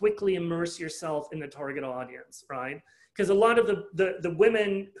and quickly immerse yourself in the target audience, right? Because a lot of the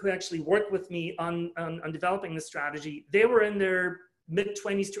women who actually worked with me on developing the strategy, they were in their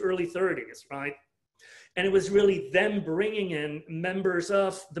mid-20s to early 30s, right? And it was really them bringing in members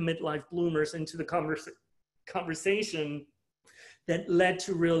of the midlife bloomers into the conversation that led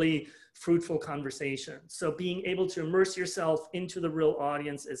to really fruitful conversation. So being able to immerse yourself into the real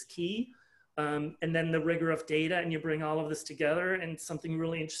audience is key. And then the rigor of data, and you bring all of this together and something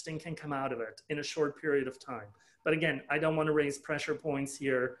really interesting can come out of it in a short period of time. But again, I don't want to raise pressure points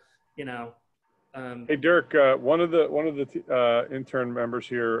here, you know. Hey, Dirk, one of the intern members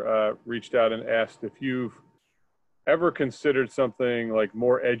here reached out and asked if you've ever considered something like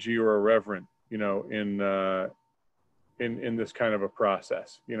more edgy or irreverent, you know, in this kind of a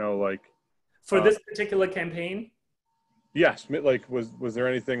process, you know, like for this particular campaign. Yes, like was there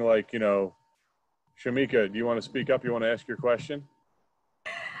anything like, you know, Shameka, do you want to speak up? You want to ask your question?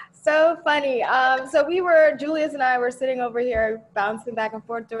 So funny. So Julius and I were sitting over here bouncing back and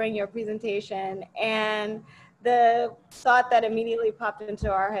forth during your presentation, and the thought that immediately popped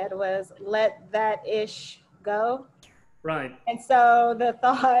into our head was, let that ish go. Right. And so the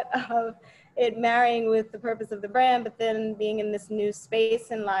thought of it marrying with the purpose of the brand, but then being in this new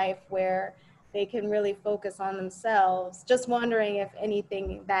space in life where they can really focus on themselves. Just wondering if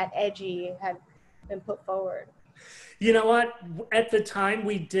anything that edgy had been put forward. You know what? At the time,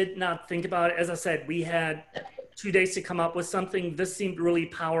 we did not think about it. As I said, we had 2 days to come up with something. This seemed really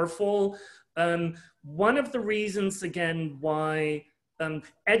powerful. One of the reasons, again, why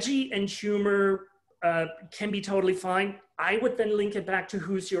edgy and humor can be totally fine. I would then link it back to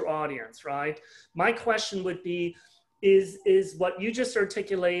who's your audience, right? My question would be, is what you just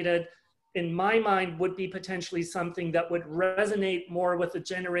articulated, in my mind, would be potentially something that would resonate more with the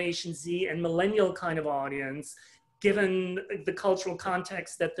Generation Z and millennial kind of audience, given the cultural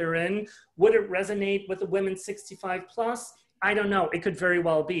context that they're in. Would it resonate with the women 65 plus? I don't know, it could very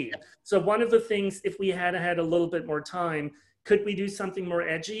well be. So one of the things, if we had had a little bit more time, could we do something more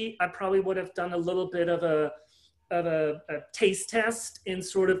edgy? I probably would have done a little bit of a taste test and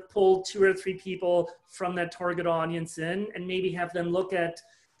sort of pull 2 or 3 people from that target audience in, and maybe have them look at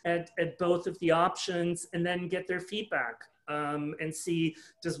both of the options and then get their feedback and see,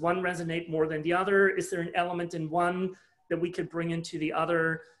 does one resonate more than the other? Is there an element in one that we could bring into the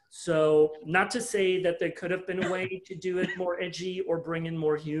other? So not to say that there could have been a way to do it more edgy or bring in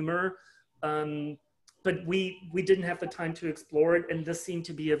more humor, but we didn't have the time to explore it, and this seemed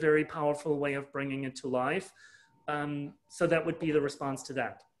to be a very powerful way of bringing it to life. So that would be the response to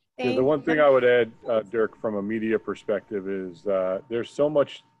that. Yeah, the one thing I would add, Dirk, from a media perspective is there's so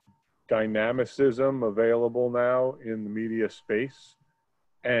much dynamicism available now in the media space,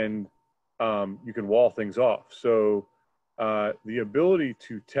 and you can wall things off. So the ability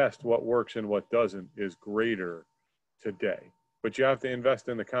to test what works and what doesn't is greater today, but you have to invest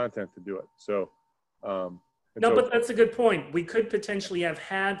in the content to do it. So but that's a good point. We could potentially have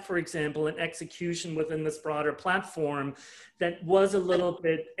had, for example, an execution within this broader platform that was a little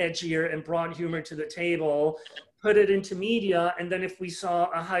bit edgier and brought humor to the table, put it into media, and then if we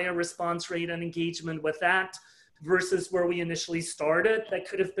saw a higher response rate and engagement with that versus where we initially started, that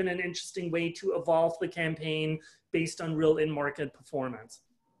could have been an interesting way to evolve the campaign based on real in-market performance.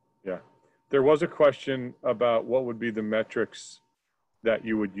 Yeah. There was a question about what would be the metrics that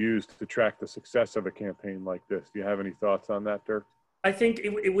you would use to track the success of a campaign like this. Do you have any thoughts on that, Dirk? I think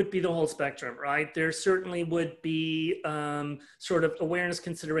it would be the whole spectrum, right? There certainly would be sort of awareness,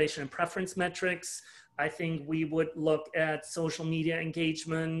 consideration, and preference metrics. I think we would look at social media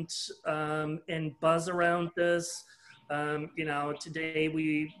engagement and buzz around this. You know, today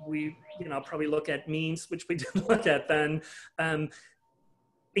we probably look at memes, which we didn't look at then.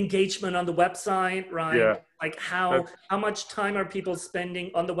 Engagement on the website, right? Yeah. Like how much time are people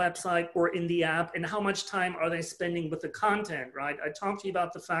spending on the website or in the app, and how much time are they spending with the content, right? I talked to you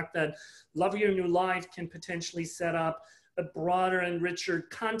about the fact that Love Your New Life can potentially set up a broader and richer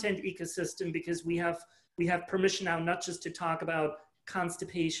content ecosystem, because we have permission now not just to talk about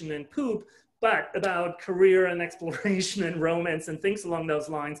constipation and poop, but about career and exploration and romance and things along those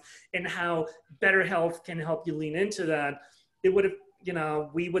lines, and how better health can help you lean into that. It would have,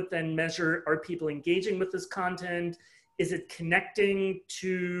 we would then measure, are people engaging with this content? Is it connecting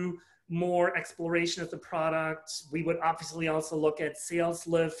to more exploration of the product? We would obviously also look at sales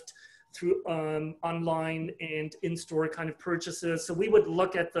lift through online and in-store kind of purchases. So we would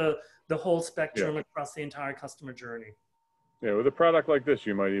look at the whole spectrum across the entire customer journey. Yeah, with a product like this,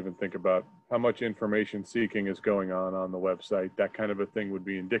 you might even think about how much information seeking is going on the website. That kind of a thing would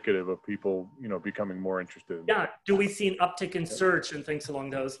be indicative of people, becoming more interested. Yeah. Do we see an uptick in search and things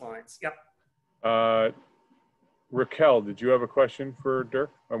along those lines? Yep. Raquel, did you have a question for Dirk?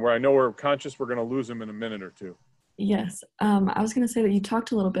 Where I know we're conscious we're going to lose him in a minute or two. Yes. I was going to say that you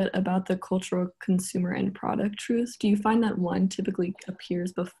talked a little bit about the cultural, consumer, and product truths. Do you find that one typically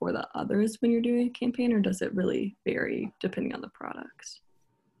appears before the others when you're doing a campaign, or does it really vary depending on the products?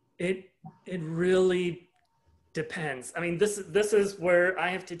 It really depends. I mean, this is where I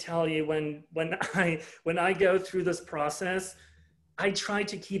have to tell you, when I go through this process, I try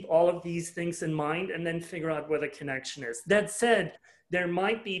to keep all of these things in mind and then figure out where the connection is. That said, there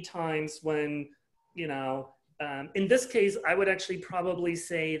might be times when, in this case, I would actually probably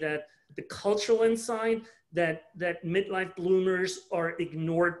say that the cultural insight that midlife bloomers are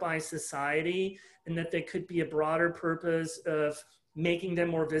ignored by society, and that there could be a broader purpose of making them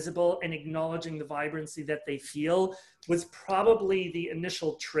more visible and acknowledging the vibrancy that they feel, was probably the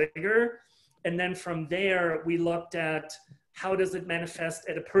initial trigger. And then from there, we looked at how does it manifest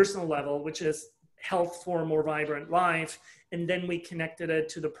at a personal level, which is health for a more vibrant life. And then we connected it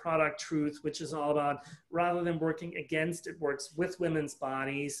to the product truth, which is all about, rather than working against, it works with women's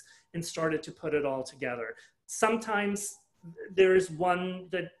bodies, and started to put it all together. Sometimes there is one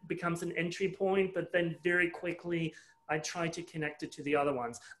that becomes an entry point, but then very quickly I try to connect it to the other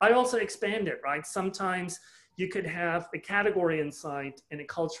ones. I also expand it, right? Sometimes you could have a category insight and a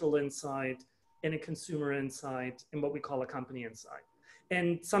cultural insight and a consumer insight and what we call a company insight.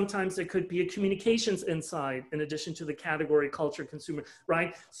 And sometimes it could be a communications insight in addition to the category, culture, consumer,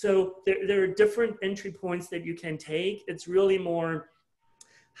 right? So there are different entry points that you can take. It's really more,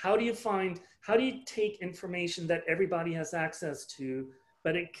 how do you take information that everybody has access to,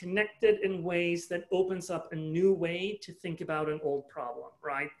 but it connected in ways that opens up a new way to think about an old problem,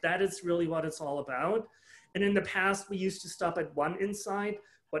 right? That is really what it's all about. And in the past, we used to stop at one insight.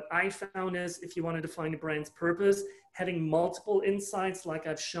 What I found is if you wanted to find a brand's purpose, having multiple insights like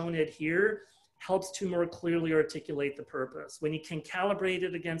I've shown it here helps to more clearly articulate the purpose. When you can calibrate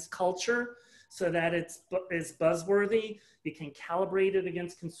it against culture so that it's buzzworthy, you can calibrate it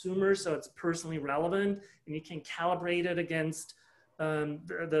against consumers so it's personally relevant, and you can calibrate it against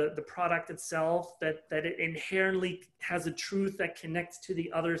the product itself, that it inherently has a truth that connects to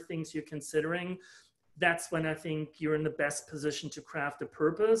the other things you're considering. That's when I think you're in the best position to craft a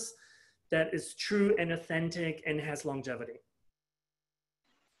purpose that is true and authentic and has longevity.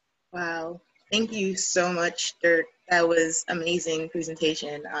 Wow. Thank you so much, Dirk. That was amazing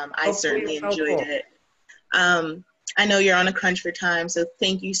presentation. I certainly enjoyed it. I know you're on a crunch for time, so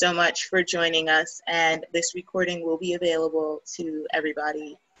thank you so much for joining us. And this recording will be available to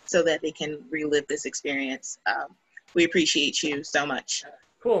everybody so that they can relive this experience. We appreciate you so much.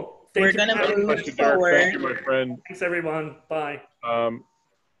 Cool. We're going to move forward. Thank you, my friend. Thanks, everyone. Bye.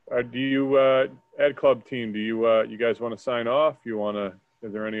 Do you, Ed Club team, do you guys want to sign off?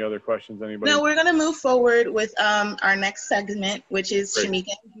 Is there any other questions, anybody? No, we're going to move forward with our next segment, which is Shameka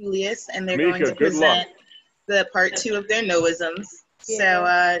and Julius, and they're going to present the part 2 of their Know-isms.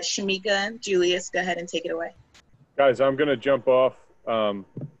 Yeah. So Shameka, Julius, go ahead and take it away. Guys, I'm going to jump off. I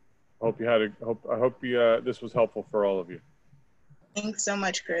hope this was helpful for all of you. Thanks so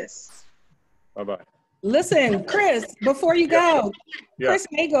much, Chris. Bye-bye. Listen, Chris, before you go, Chris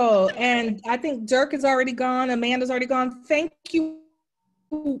Nagel, and I think Dirk is already gone, Amanda's already gone. Thank you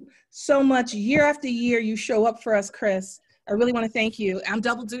so much. Year after year, you show up for us, Chris. I really want to thank you. I'm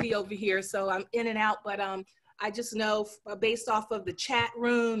double duty over here, so I'm in and out, but I just know based off of the chat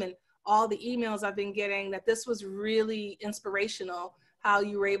room and all the emails I've been getting that this was really inspirational, how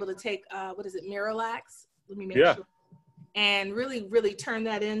you were able to take, Miralax? Let me make sure. And really, really turn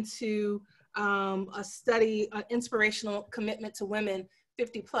that into a study, an inspirational commitment to women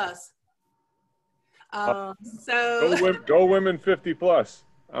 50 plus. Go women 50 plus.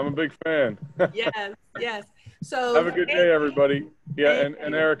 I'm a big fan. Yes. So have a good day, everybody. Yeah,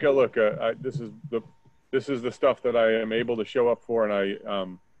 and Erica, look, this is the stuff that I am able to show up for, and I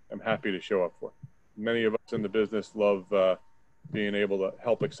am happy to show up for. Many of us in the business love being able to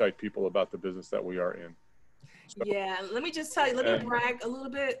help excite people about the business that we are in. So, yeah, let me just tell you, let me brag a little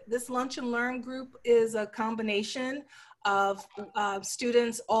bit. This Lunch and Learn group is a combination of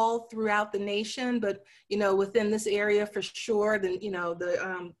students all throughout the nation, but within this area for sure,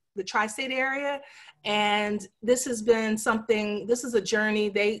 the tri-state area. And this has been something, this is a journey.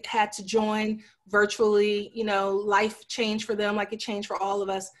 They had to join virtually, life changed for them like it changed for all of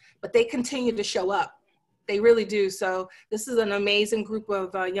us, but they continue to show up. They really do. So this is an amazing group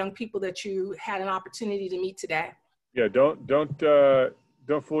of young people that you had an opportunity to meet today. Yeah,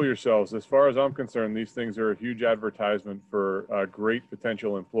 don't fool yourselves. As far as I'm concerned, these things are a huge advertisement for great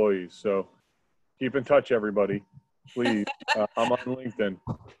potential employees. So keep in touch, everybody. Please. I'm on LinkedIn.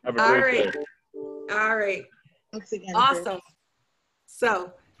 Have a great day. All right. Thanks again. Awesome.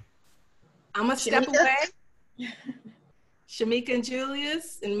 So I'm going to step away. Shameka and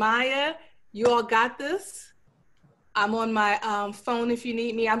Julius and Maya, you all got this. I'm on my phone if you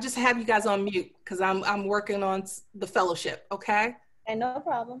need me. I'm just have you guys on mute because I'm working on the fellowship, okay? And no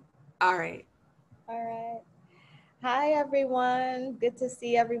problem. All right. All right. Hi, everyone. Good to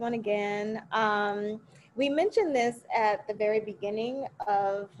see everyone again. We mentioned this at the very beginning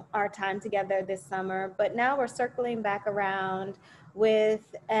of our time together this summer, but now we're circling back around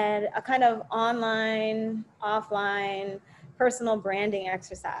with a kind of online, offline, personal branding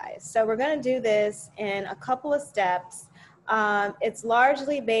exercise. So we're going to do this in a couple of steps. It's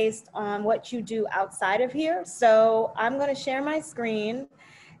largely based on what you do outside of here. So I'm going to share my screen.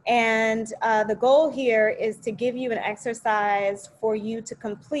 And the goal here is to give you an exercise for you to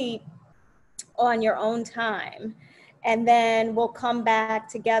complete on your own time. And then we'll come back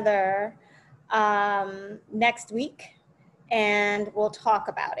together next week and we'll talk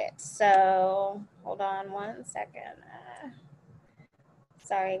about it. So hold on one second.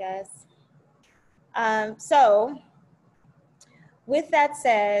 Sorry, guys. So with that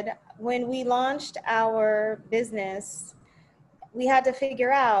said, when we launched our business, we had to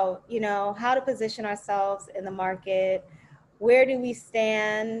figure out, you know, how to position ourselves in the market. Where do we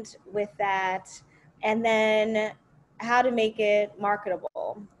stand with that? And then how to make it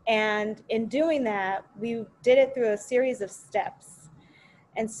marketable. And in doing that, we did it through a series of steps.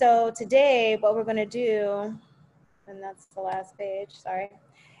 And so today, what we're going to do, and that's the last page, sorry,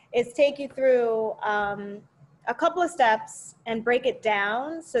 is take you through a couple of steps and break it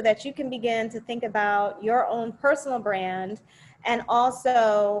down so that you can begin to think about your own personal brand and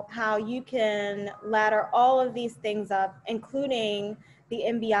also how you can ladder all of these things up, including the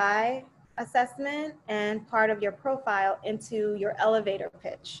MBI assessment and part of your profile into your elevator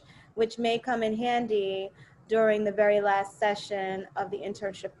pitch, which may come in handy during the very last session of the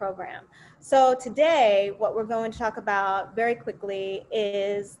internship program. So today, what we're going to talk about very quickly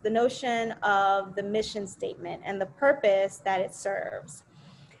is the notion of the mission statement and the purpose that it serves.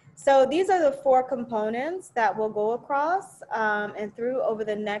 So these are the 4 components that we'll go across and through over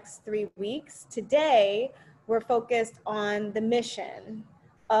the next 3 weeks. Today, we're focused on the mission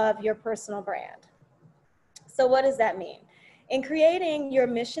of your personal brand. So what does that mean? In creating your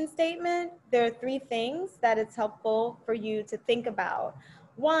mission statement, there are 3 things that it's helpful for you to think about.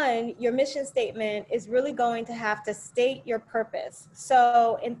 1, your mission statement is really going to have to state your purpose.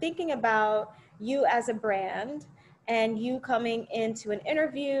 So in thinking about you as a brand and you coming into an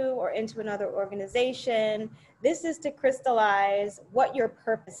interview or into another organization, this is to crystallize what your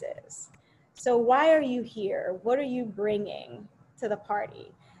purpose is. So why are you here? What are you bringing to the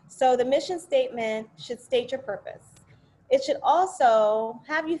party? So the mission statement should state your purpose. It should also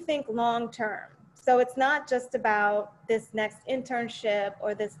have you think long-term. So it's not just about this next internship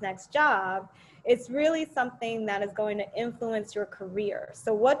or this next job. It's really something that is going to influence your career.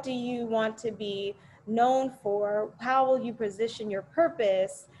 So what do you want to be known for? How will you position your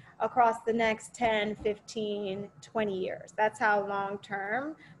purpose across the next 10, 15, 20 years? That's how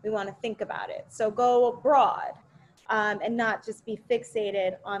long-term we want to think about it. So go broad and not just be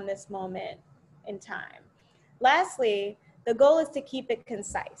fixated on this moment in time. Lastly, the goal is to keep it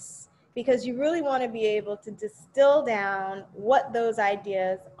concise because you really want to be able to distill down what those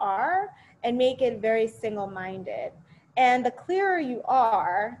ideas are and make it very single-minded. And the clearer you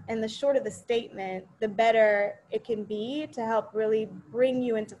are and the shorter the statement, the better it can be to help really bring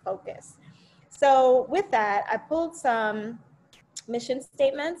you into focus. So with that, I pulled some mission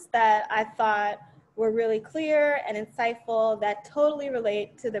statements that I thought were really clear and insightful that totally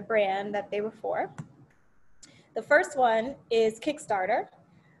relate to the brand that they were for. The first one is Kickstarter,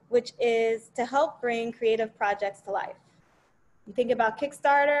 which is to help bring creative projects to life. You think about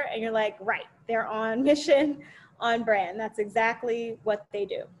Kickstarter and you're like, right, they're on mission, on brand. That's exactly what they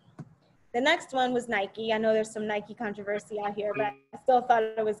do. The next one was Nike. I know there's some Nike controversy out here, but I still thought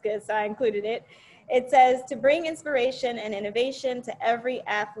it was good, so I included it. It says to bring inspiration and innovation to every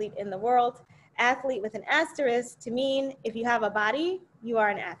athlete in the world. Athlete with an asterisk to mean if you have a body, you are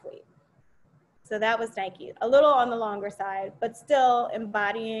an athlete. So that was Nike, a little on the longer side, but still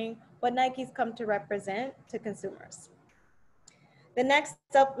embodying what Nike's come to represent to consumers. The next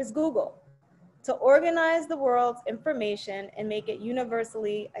up was Google, to organize the world's information and make it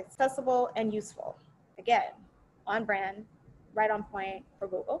universally accessible and useful. Again, on brand, right on point for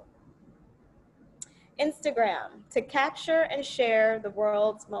Google. Instagram, to capture and share the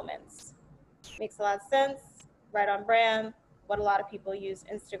world's moments. Makes a lot of sense, right on brand, what a lot of people use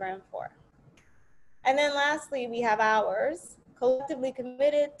Instagram for. And then lastly, we have ours, collectively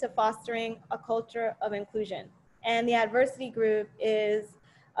committed to fostering a culture of inclusion. And the adversity group is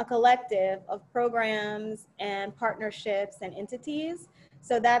a collective of programs and partnerships and entities.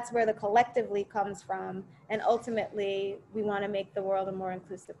 So that's where the collectively comes from. And ultimately, we want to make the world a more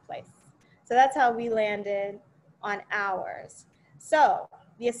inclusive place. So that's how we landed on ours. So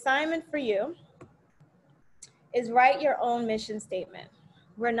the assignment for you is write your own mission statement.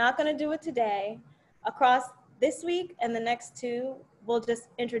 We're not going to do it today. Across this week and the next 2, we'll just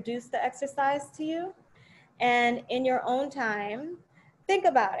introduce the exercise to you. And in your own time, think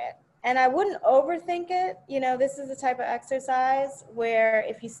about it. And I wouldn't overthink it. You know, this is the type of exercise where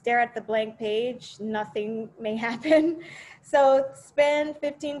if you stare at the blank page, nothing may happen. So spend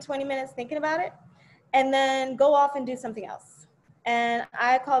 15, 20 minutes thinking about it and then go off and do something else. And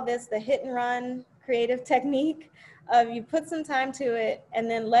I call this the hit and run creative technique of you put some time to it and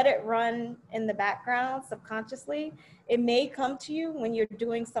then let it run in the background subconsciously. It may come to you when you're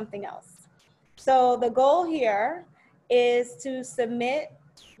doing something else. So the goal here is to submit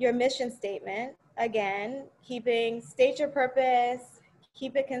your mission statement. Again, state your purpose,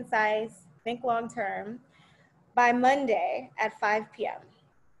 keep it concise, think long term. by Monday at 5 p.m.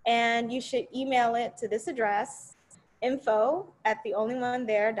 And you should email it to this address,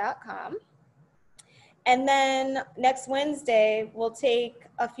 info@theonlyoneThere.com. And then next Wednesday, we'll take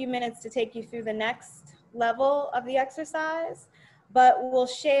a few minutes to take you through the next level of the exercise, but we'll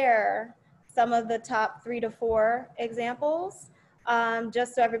share some of the top 3 to 4 examples,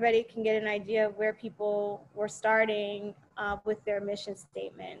 just so everybody can get an idea of where people were starting with their mission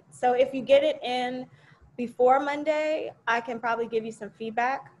statement. So if you get it in before Monday, I can probably give you some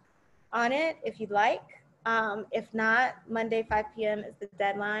feedback on it if you'd like. If not, Monday 5 p.m. is the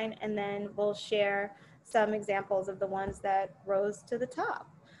deadline, and then we'll share some examples of the ones that rose to the top.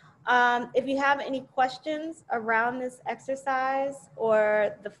 If you have any questions around this exercise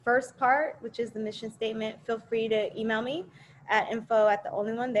or the first part, which is the mission statement, feel free to email me at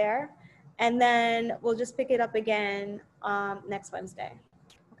info@theonlyoneThere, and then we'll just pick it up again next Wednesday.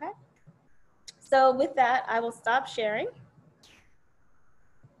 Okay? So with that, I will stop sharing.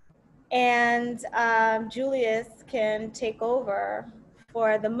 And Julius can take over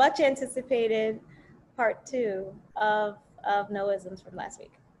for the much anticipated part 2 of Know-isms from last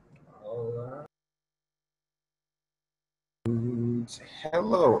week.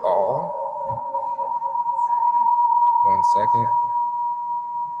 Hello all. 1 second.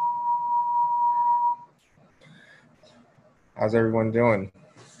 How's everyone doing?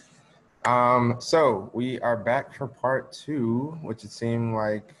 So we are back for part 2, which it seemed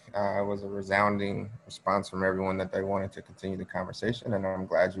like was a resounding response from everyone that they wanted to continue the conversation, and I'm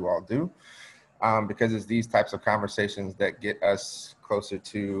glad you all do, because it's these types of conversations that get us closer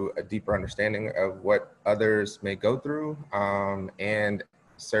to a deeper understanding of what others may go through, and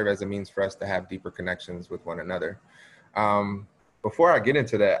serve as a means for us to have deeper connections with one another. Before I get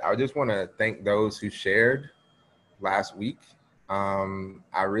into that, I just want to thank those who shared last week.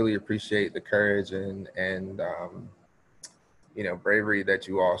 I really appreciate the courage and you know, bravery that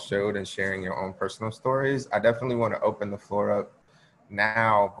you all showed in sharing your own personal stories. I definitely want to open the floor up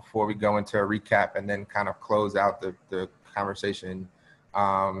now before we go into a recap and then kind of close out the conversation,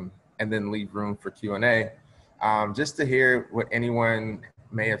 and then leave room for Q&A, just to hear what anyone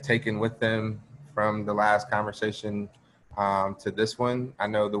may have taken with them from the last conversation to this one. I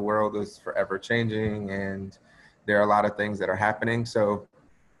know the world is forever changing and there are a lot of things that are happening. So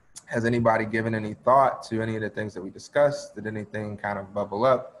has anybody given any thought to any of the things that we discussed? Did anything kind of bubble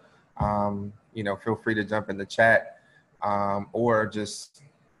up? You know, feel free to jump in the chat, or just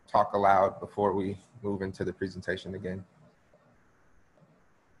talk aloud before we move into the presentation again.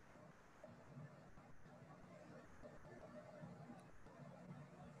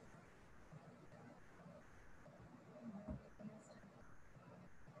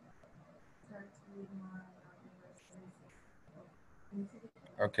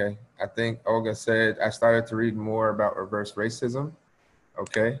 Okay, I think Olga said, I started to read more about reverse racism.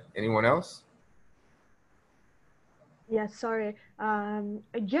 Okay, anyone else? Yeah, sorry.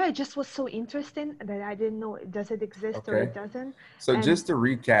 Yeah, it just was so interesting that I didn't know, does it exist or it doesn't? So just to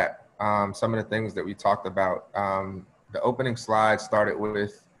recap some of the things that we talked about, the opening slide started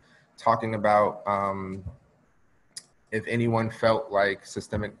with talking about if anyone felt like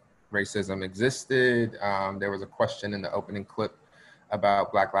systemic racism existed. There was a question in the opening clip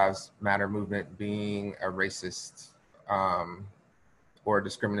about Black Lives Matter movement being a racist or a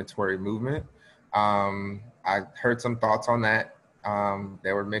discriminatory movement. I heard some thoughts on that.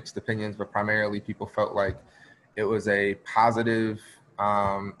 There were mixed opinions, but primarily people felt like it was a positive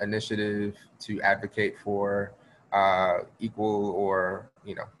initiative to advocate for equal or,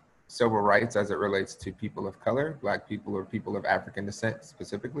 you know, civil rights as it relates to people of color, Black people or people of African descent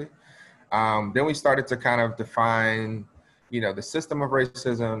specifically. Then we started to kind of define, you know, the system of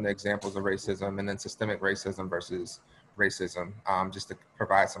racism, the examples of racism, and then systemic racism versus racism. Just to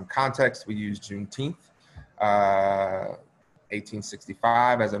provide some context, we use Juneteenth,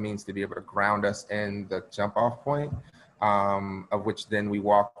 1865, as a means to be able to ground us in the jump off point, of which then we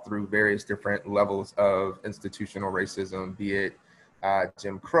walk through various different levels of institutional racism, be it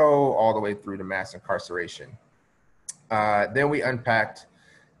Jim Crow, all the way through to mass incarceration. Then we unpacked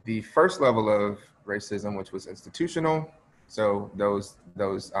the first level of racism, which was institutional. So those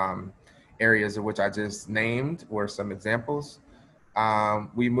areas of which I just named were some examples.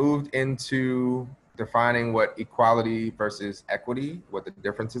 We moved into defining what equality versus equity, what the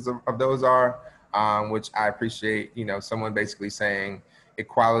differences of those are, which I appreciate, you know, someone basically saying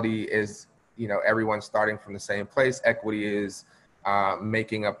equality is, you know, everyone starting from the same place. Equity is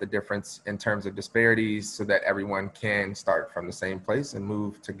making up the difference in terms of disparities so that everyone can start from the same place and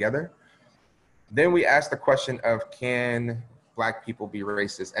move together. Then we asked the question of, can Black people be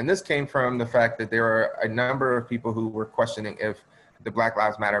racist? And this came from the fact that there are a number of people who were questioning if the Black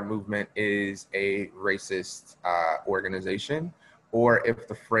Lives Matter movement is a racist organization, or if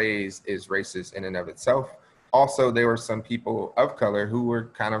the phrase is racist in and of itself. Also, there were some people of color who were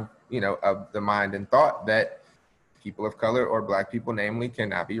kind of, of the mind and thought that people of color, or Black people namely,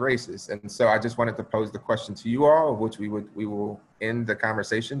 cannot be racist. And so I just wanted to pose the question to you all, of which we will end the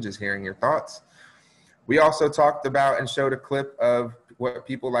conversation just hearing your thoughts. We also talked about and showed a clip of what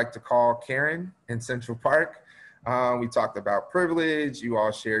people like to call Karen in Central Park. We talked about privilege. You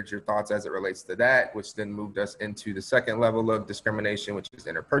all shared your thoughts as it relates to that, which then moved us into the second level of discrimination, which is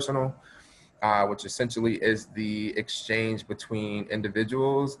interpersonal, which essentially is the exchange between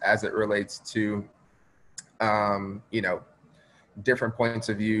individuals as it relates to different points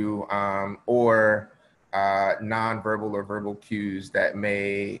of view, or nonverbal or verbal cues that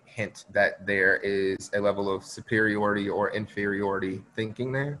may hint that there is a level of superiority or inferiority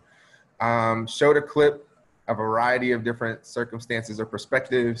thinking there. Showed a clip, a variety of different circumstances or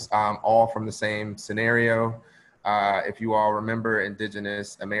perspectives, all from the same scenario. If you all remember,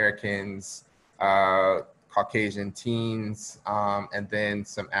 Indigenous Americans, Caucasian teens, and then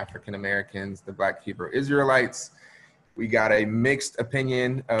some African Americans, the Black Hebrew Israelites. We got a mixed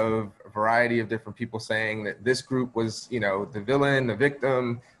opinion of a variety of different people saying that this group was, the villain, the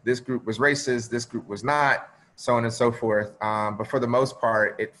victim, this group was racist, this group was not, so on and so forth. But for the most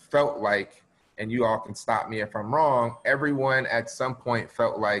part, it felt like, and you all can stop me if I'm wrong, everyone at some point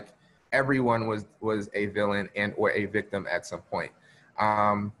felt like everyone was a villain and or a victim at some point.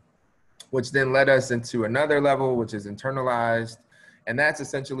 Which then led us into another level, which is internalized. And that's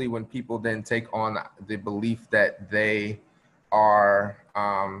essentially when people then take on the belief that they are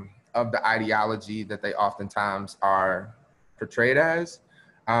of the ideology that they oftentimes are portrayed as,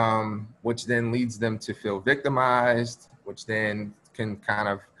 which then leads them to feel victimized, which then can kind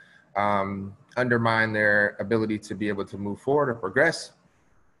of undermine their ability to be able to move forward or progress.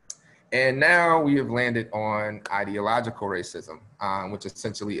 And now we have landed on ideological racism, which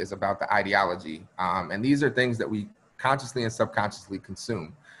essentially is about the ideology. And these are things that we consciously and subconsciously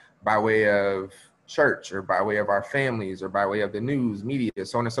consume by way of church, or by way of our families, or by way of the news, media,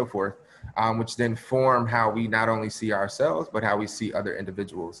 so on and so forth, which then form how we not only see ourselves, but how we see other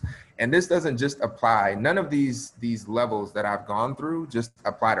individuals. And this doesn't just apply, none of these levels that I've gone through just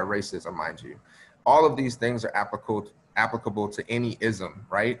apply to racism, mind you. All of these things are applicable to any ism,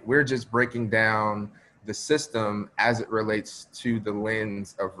 right? We're just breaking down the system as it relates to the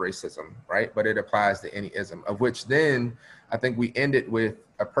lens of racism, right? But it applies to any ism, of which then I think we ended with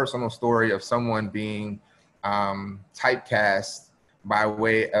a personal story of someone being typecast by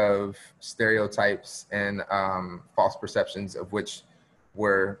way of stereotypes and false perceptions of which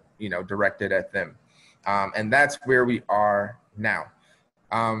were, directed at them. And that's where we are now.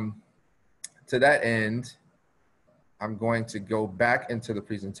 To that end, I'm going to go back into the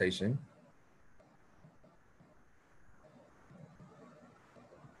presentation.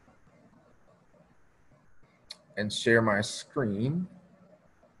 And share my screen.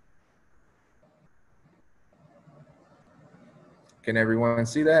 Can everyone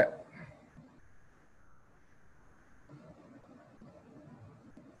see that?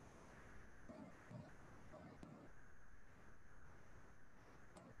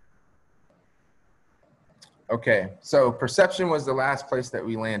 Okay, so perception was the last place that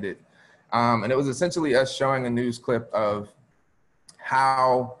we landed. And it was essentially us showing a news clip of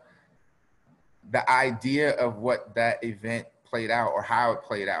how the idea of what that event played out, or how it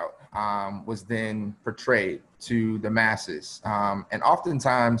played out, was then portrayed to the masses. And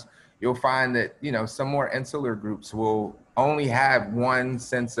oftentimes you'll find that, some more insular groups will only have one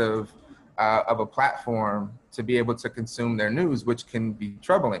sense of a platform to be able to consume their news, which can be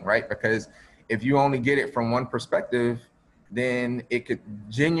troubling, right? Because if you only get it from one perspective, then it could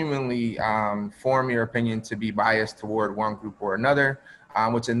genuinely form your opinion to be biased toward one group or another,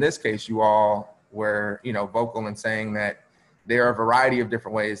 which in this case, you all were, vocal in saying that there are a variety of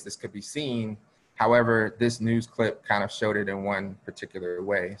different ways this could be seen. However, this news clip kind of showed it in one particular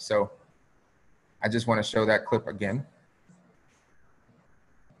way. So I just want to show that clip again.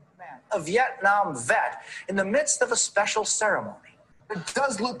 A Vietnam vet in the midst of a special ceremony. It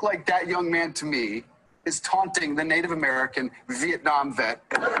does look like that young man to me is taunting the Native American Vietnam vet.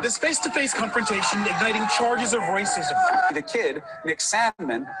 This face-to-face confrontation igniting charges of racism. The kid, Nick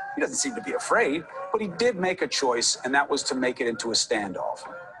Sandman, he doesn't seem to be afraid, but he did make a choice, and that was to make it into a standoff.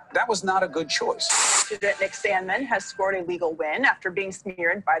 That was not a good choice. Nick Sandman has scored a legal win after being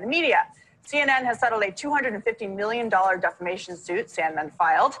smeared by the media. CNN has settled a $250 million defamation suit Sandman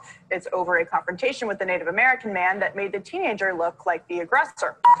filed. It's over a confrontation with the Native American man that made the teenager look like the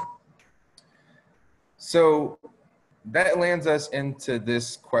aggressor. So that lands us into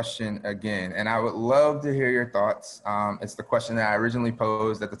this question again, and I would love to hear your thoughts. It's the question that I originally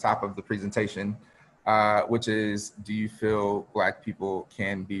posed at the top of the presentation, which is, do you feel Black people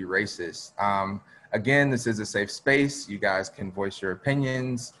can be racist? Again, this is a safe space. You guys can voice your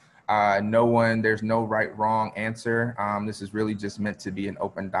opinions. There's no right, wrong answer. This is really just meant to be an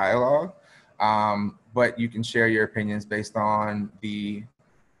open dialogue. But you can share your opinions based on the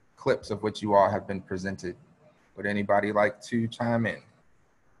clips of which you all have been presented. Would anybody like to chime in?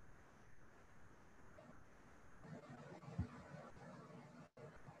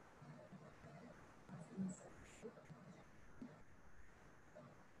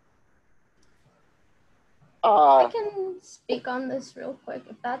 I can speak on this real quick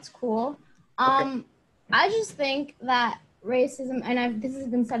if that's cool. Okay. I just think that racism, and this has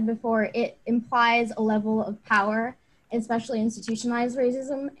been said before, it implies a level of power, especially institutionalized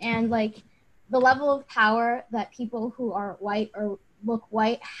racism, and like the level of power that people who are white or look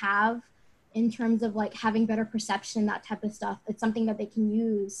white have in terms of like having better perception, that type of stuff. It's something that they can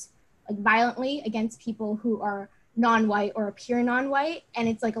use like violently against people who are non-white or appear non-white, and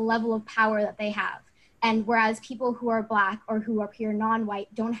it's like a level of power that they have. And whereas people who are Black or who appear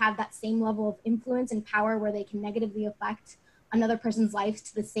non-white don't have that same level of influence and power where they can negatively affect another person's life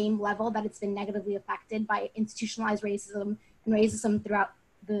to the same level that it's been negatively affected by institutionalized racism and racism throughout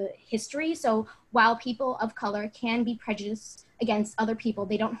the history. So while people of color can be prejudiced against other people,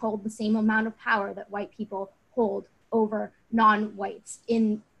 they don't hold the same amount of power that white people hold over non-whites,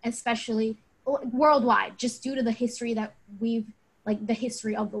 in especially worldwide, just due to the history that the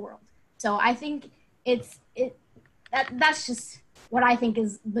history of the world. So I think that's just what I think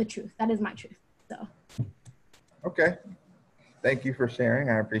is the truth. That is my truth. So. Okay. Thank you for sharing.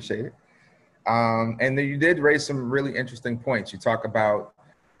 I appreciate it. And then you did raise some really interesting points. You talk about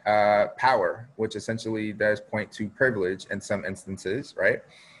power, which essentially does point to privilege in some instances, right?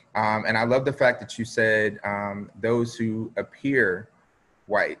 And I love the fact that you said those who appear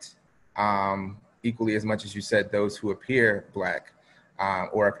white, equally as much as you said those who appear Black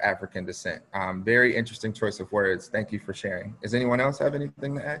or of African descent. Very interesting choice of words. Thank you for sharing. Does anyone else have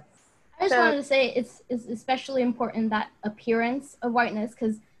anything to add? I just wanted to say it's especially important, that appearance of whiteness,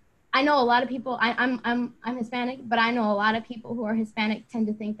 because I know a lot of people, I'm Hispanic, but I know a lot of people who are Hispanic tend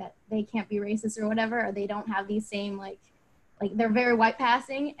to think that they can't be racist or whatever, or they don't have these same, like they're very white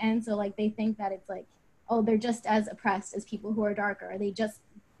passing. And so like, they think that it's like, oh, they're just as oppressed as people who are darker.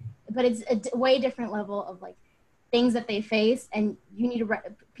 But it's a way different level of like things that they face. And you need to,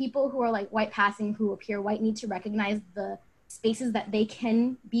 people who are like white passing, who appear white, need to recognize the spaces that they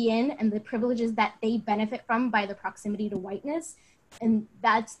can be in and the privileges that they benefit from by the proximity to whiteness. And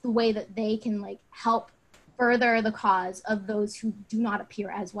that's the way that they can like help further the cause of those who do not appear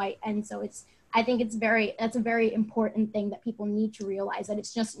as white. And so I think that's a very important thing that people need to realize, that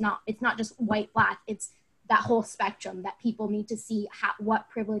it's not just white, Black, it's that whole spectrum, that people need to see what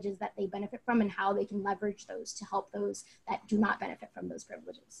privileges that they benefit from and how they can leverage those to help those that do not benefit from those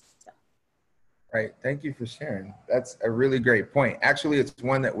privileges. So. Right, thank you for sharing. That's a really great point. Actually, it's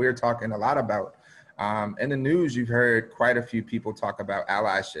one that we're talking a lot about. In the news, you've heard quite a few people talk about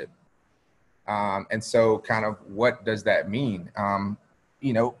allyship. And so kind of what does that mean?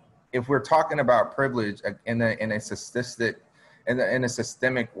 If we're talking about privilege in a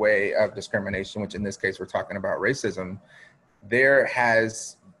systemic way of discrimination, which in this case, we're talking about racism, there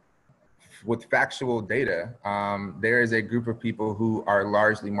has, with factual data, there is a group of people who are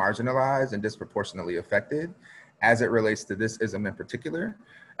largely marginalized and disproportionately affected as it relates to this ism in particular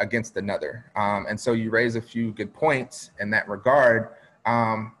against another. And so you raise a few good points in that regard.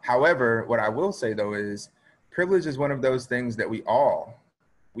 However, what I will say though is privilege is one of those things that we all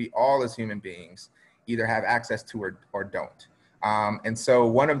as human beings either have access to or don't. And so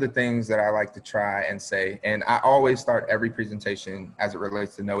one of the things that I like to try and say, and I always start every presentation as it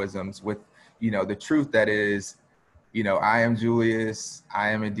relates to Know-isms with, the truth that is, I am Julius, I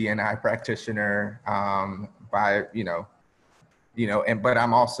am a D&I practitioner, but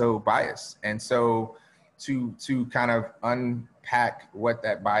I'm also biased. And so to kind of unpack what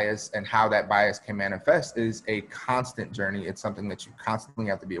that bias and how that bias can manifest is a constant journey. It's something that you constantly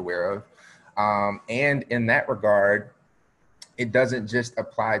have to be aware of. And in that regard, it doesn't just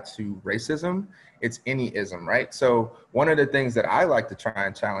apply to racism, it's any ism, right? So one of the things that I like to try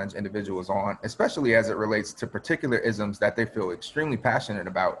and challenge individuals on, especially as it relates to particular isms that they feel extremely passionate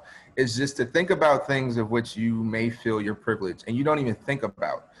about, is just to think about things of which you may feel you're privileged and you don't even think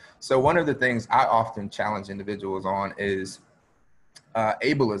about. So one of the things I often challenge individuals on is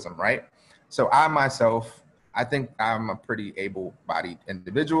ableism, right? So I myself, I think I'm a pretty able-bodied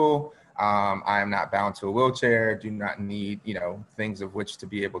individual. I am not bound to a wheelchair, do not need, you know, things of which to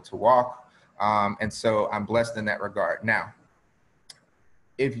be able to walk. And so I'm blessed in that regard. Now,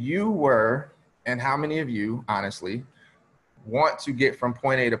 if you were, and how many of you, honestly, want to get from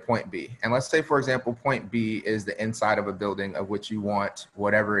point A to point B? And let's say, for example, point B is the inside of a building of which you want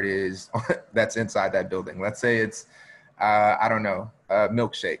whatever it is that's inside that building. Let's say it's, I don't know, a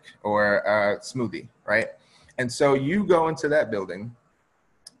milkshake or a smoothie, right? And so you go into that building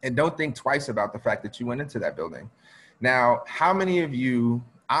and don't think twice about the fact that you went into that building. Now, how many of you,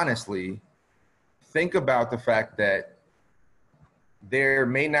 honestly, think about the fact that there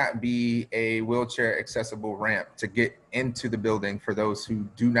may not be a wheelchair accessible ramp to get into the building for those who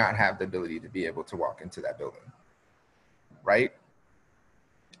do not have the ability to be able to walk into that building, right?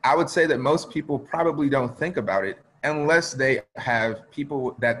 I would say that most people probably don't think about it unless they have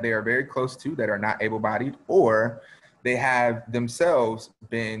people that they are very close to that are not able-bodied, or they have themselves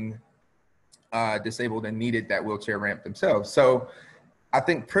been disabled and needed that wheelchair ramp themselves. So I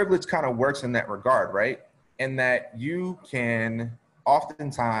think privilege kind of works in that regard, right? In that you can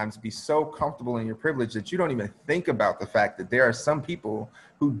oftentimes be so comfortable in your privilege that you don't even think about the fact that there are some people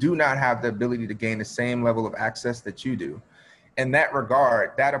who do not have the ability to gain the same level of access that you do. In that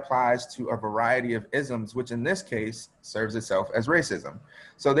regard, that applies to a variety of isms, which in this case serves itself as racism.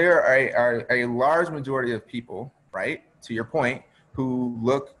 So there are a large majority of people, right, to your point, who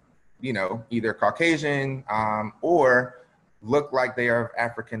look, you know, either Caucasian or look like they are of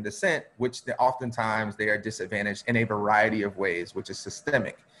African descent, which oftentimes they are disadvantaged in a variety of ways, which is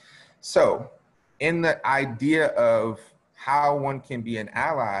systemic. So in the idea of how one can be an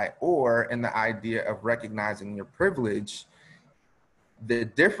ally, or in the idea of recognizing your privilege, the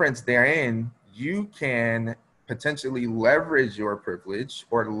difference therein, you can potentially leverage your privilege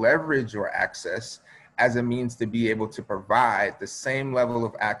or leverage your access as a means to be able to provide the same level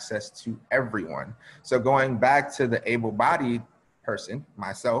of access to everyone. So going back to the able-bodied person,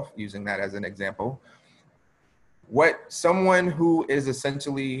 myself, using that as an example, what someone who is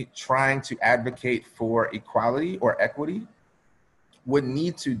essentially trying to advocate for equality or equity would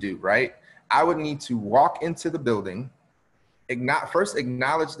need to do, right? I would need to walk into the building, first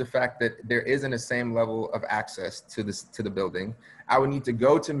acknowledge the fact that there isn't the same level of access to the building. I would need to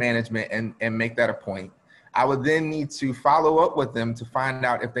go to management and make that a point. I would then need to follow up with them to find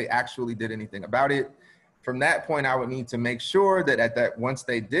out if they actually did anything about it. From that point, I would need to make sure that once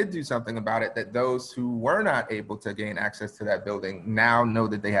they did do something about it, that those who were not able to gain access to that building now know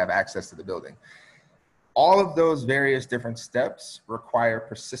that they have access to the building. All of those various different steps require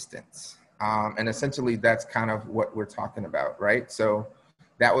persistence. And essentially that's kind of what we're talking about, right? So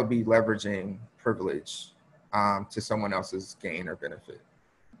that would be leveraging privilege to someone else's gain or benefit.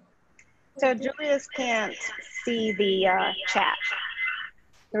 So Julius can't see the chat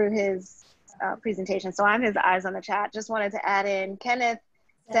through his presentation. So I'm his eyes on the chat. Just wanted to add in, Kenneth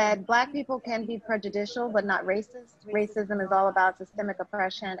said, Black people can be prejudicial, but not racist. Racism is all about systemic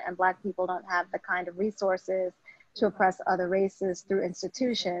oppression, and Black people don't have the kind of resources to oppress other races through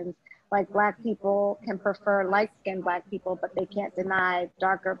institutions. Like Black people can prefer light-skinned Black people, but they can't deny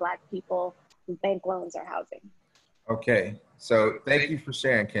darker Black people bank loans or housing. Okay, so thank you for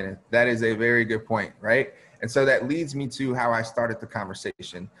sharing, Kenneth. That is a very good point, right? And so that leads me to how I started the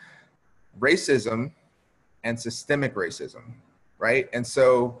conversation. Racism and systemic racism, right? And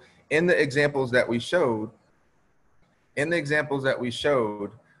so in the examples that we showed, a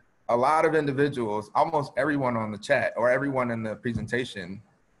lot of individuals, almost everyone on the chat or everyone in the presentation,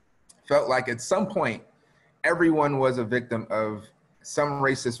 felt like at some point, everyone was a victim of some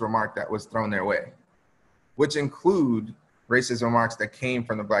racist remark that was thrown their way, which include racist remarks that came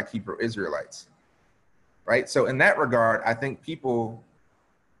from the Black Hebrew Israelites, right? So in that regard, I think people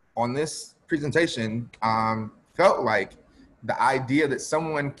on this presentation felt like the idea that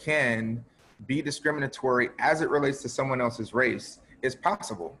someone can be discriminatory as it relates to someone else's race is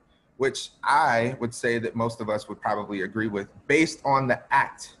possible, which I would say that most of us would probably agree with based on the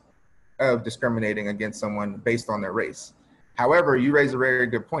act of discriminating against someone based on their race. However, you raise a very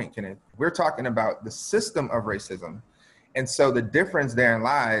good point, Kenneth. We're talking about the system of racism. And so the difference therein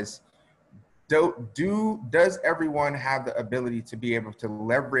lies, does everyone have the ability to be able to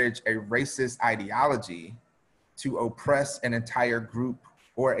leverage a racist ideology to oppress an entire group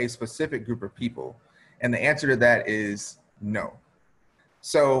or a specific group of people? And the answer to that is no.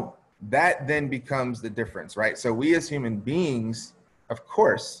 So that then becomes the difference, right? So we as human beings, of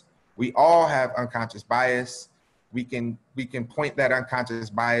course, we all have unconscious bias. we can point that unconscious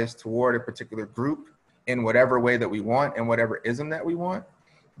bias toward a particular group in whatever way that we want and whatever ism that we want.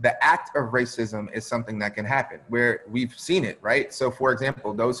 The act of racism is something that can happen where we've seen it, right? So for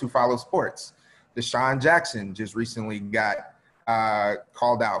example, those who follow sports, Deshaun Jackson just recently got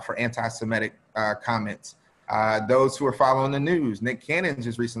called out for anti-Semitic comments. Those who are following the news, Nick Cannon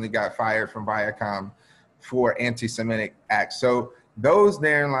just recently got fired from Viacom for anti-Semitic acts. So those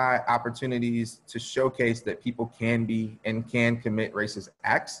therein lie opportunities to showcase that people can be and can commit racist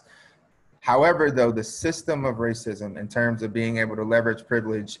acts. However, though, the system of racism in terms of being able to leverage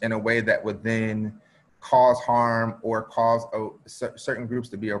privilege in a way that would then cause harm or cause certain groups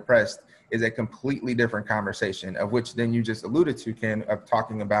to be oppressed is a completely different conversation, of which then you just alluded to, Ken, of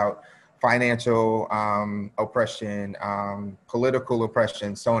talking about financial oppression, political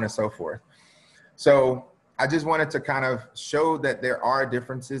oppression, so on and so forth. So I just wanted to kind of show that there are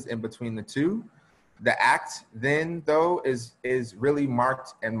differences in between the two. The act then, though, is really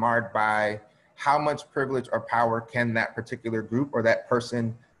marked and marred by how much privilege or power can that particular group or that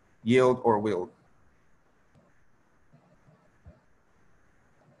person yield or wield.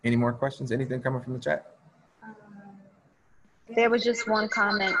 Any more questions? Anything coming from the chat? There was just one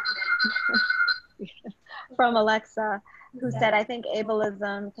comment from Alexa who said, I think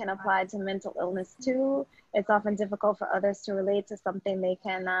ableism can apply to mental illness too. It's often difficult for others to relate to something they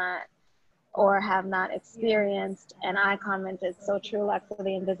cannot or have not experienced. And I commented, so true, Alexa,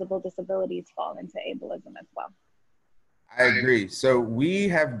 the invisible disabilities fall into ableism as well. I agree. So we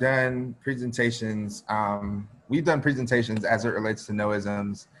have done presentations, as it relates to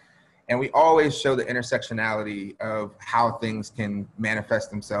Know-isms, and we always show the intersectionality of how things can manifest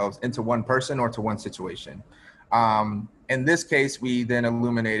themselves into one person or to one situation. In this case, we then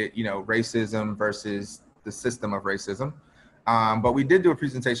illuminated, racism versus the system of racism. But we did do a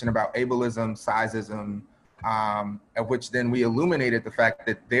presentation about ableism, sizeism, of which then we illuminated the fact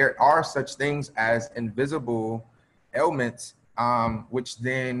that there are such things as invisible ailments, which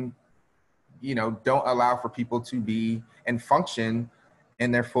then, don't allow for people to be and function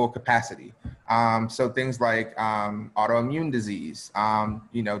in their full capacity. So things like autoimmune disease,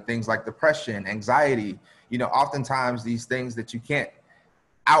 things like depression, anxiety, oftentimes these things that you can't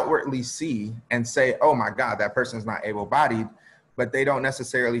outwardly see and say, oh my God, that person's not able-bodied, but they don't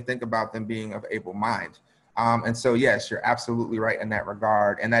necessarily think about them being of able mind. And so, yes, you're absolutely right in that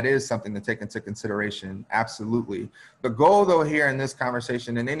regard. And that is something to take into consideration. Absolutely. The goal, though, here in this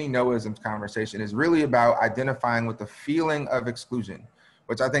conversation and any Know-isms conversation is really about identifying with the feeling of exclusion,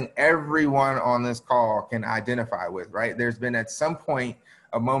 which I think everyone on this call can identify with, right? There's been at some point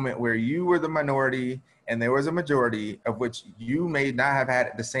a moment where you were the minority and there was a majority of which you may not have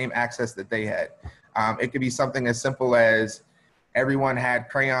had the same access that they had. It could be something as simple as everyone had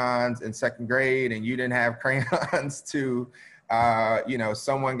crayons in second grade and you didn't have crayons to,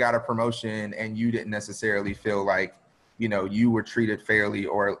 someone got a promotion and you didn't necessarily feel like, you were treated fairly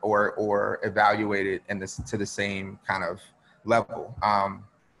or evaluated to the same kind of level.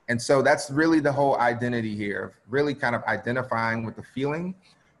 And so that's really the whole identity here, really kind of identifying with the feeling,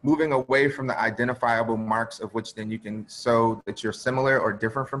 moving away from the identifiable marks of which then you can show that you're similar or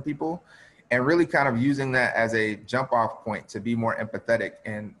different from people, and really kind of using that as a jump off point to be more empathetic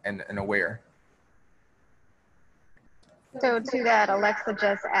and aware. So to that, Alexa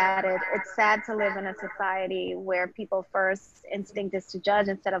just added, it's sad to live in a society where people's first instinct is to judge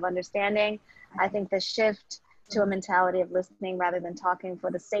instead of understanding. I think the shift to a mentality of listening rather than talking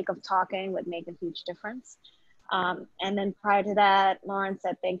for the sake of talking would make a huge difference. And then prior to that, Lauren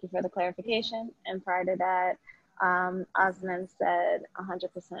said, thank you for the clarification. And prior to that, Osman said 100%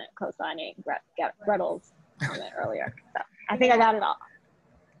 co-signing Gretel's comment earlier. So I think I got it all.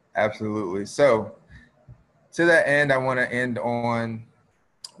 Absolutely. So to that end, I want to end on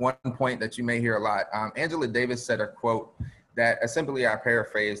one point that you may hear a lot. Angela Davis said a quote that simply I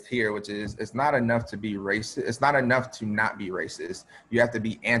paraphrased here, which is, it's not enough to be racist. It's not enough to not be racist. You have to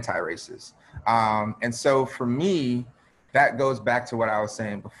be anti-racist. And so for me, that goes back to what I was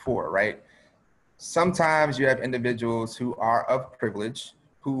saying before, right? Sometimes you have individuals who are of privilege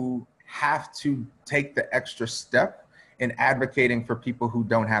who have to take the extra step in advocating for people who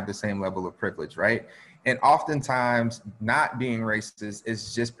don't have the same level of privilege, right? And oftentimes not being racist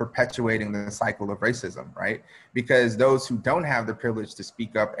is just perpetuating the cycle of racism, right? Because those who don't have the privilege to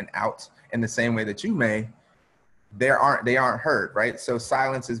speak up and out in the same way that you may, they aren't heard, right? So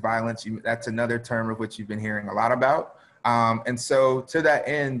silence is violence. That's another term of which you've been hearing a lot about. And so to that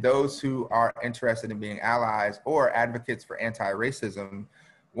end, those who are interested in being allies or advocates for anti-racism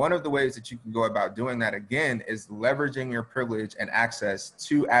One of the ways that you can go about doing that, again, is leveraging your privilege and access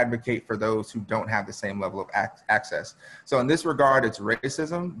to advocate for those who don't have the same level of access. So in this regard, it's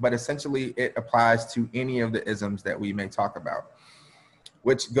racism, but essentially it applies to any of the isms that we may talk about,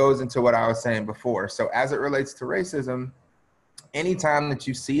 which goes into what I was saying before. So as it relates to racism, anytime that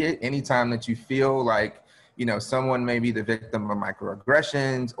you see it, anytime that you feel like, you know, someone may be the victim of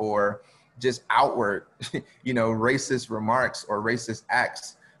microaggressions or just outward, you know, racist remarks or racist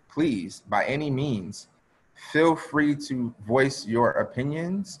acts, please, by any means, feel free to voice your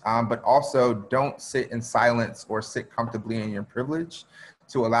opinions, but also don't sit in silence or sit comfortably in your privilege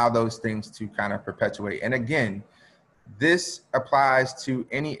to allow those things to kind of perpetuate. And again, this applies to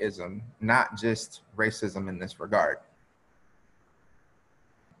any ism, not just racism in this regard.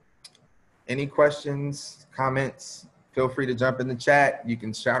 Any questions, comments? Feel free to jump in the chat. You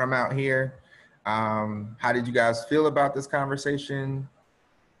can shout them out here. How did you guys feel about this conversation?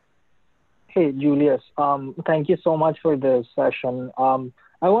 Hey, Julius, thank you so much for this session.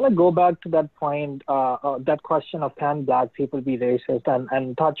 I want to go back to that point, that question of can Black people be racist,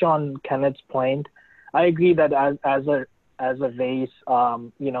 and touch on Kenneth's point. I agree that as a race,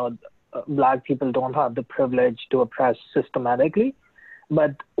 you know, Black people don't have the privilege to oppress systematically.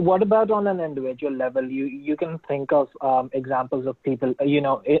 But what about on an individual level? You can think of examples of people, you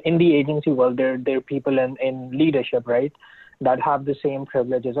know, in the agency world, there are people in leadership, right, that have the same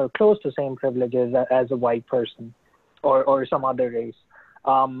privileges or close to same privileges as a white person or some other race.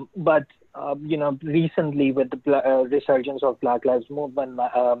 But, you know, recently with the resurgence of Black Lives Movement,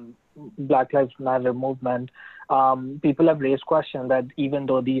 Black Lives Matter movement, people have raised questions that even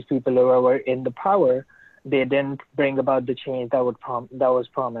though these people were in the power, they didn't bring about the change that was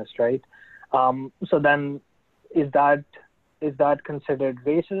promised, right? So then, is that considered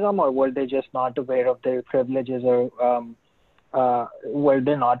racism, or were they just not aware of their privileges, or were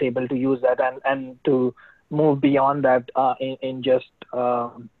they not able to use that? And to move beyond that, in just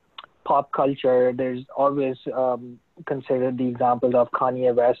pop culture, there's always considered the example of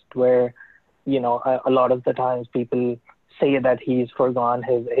Kanye West, where, you know, a lot of the times people say that he's forgone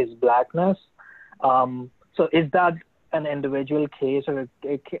his blackness. So is that an individual case, or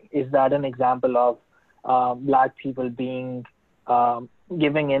is that an example of Black people being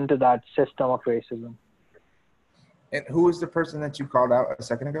giving into that system of racism? And who was the person that you called out a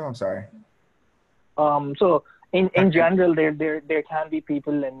second ago? I'm sorry. So in general, there can be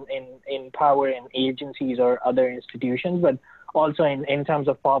people in power in agencies or other institutions, but also in terms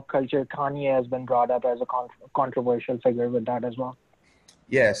of pop culture, Kanye has been brought up as a controversial figure with that as well.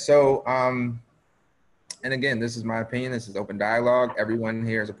 Yeah, so, and again, this is my opinion, this is open dialogue. Everyone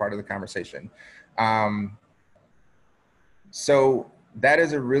here is a part of the conversation. So that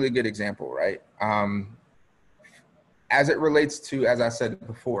is a really good example, right? As it relates to, as I said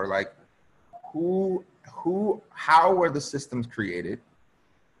before, like how were the systems created?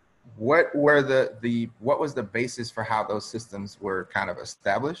 What were what was the basis for how those systems were kind of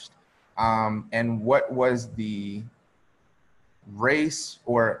established? And what was the race,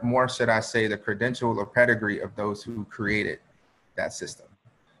 or more should I say, the credential or pedigree of those who created that system?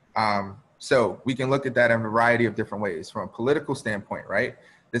 So we can look at that in a variety of different ways. From a political standpoint, right?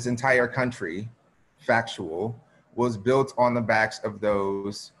 This entire country, factual, was built on the backs of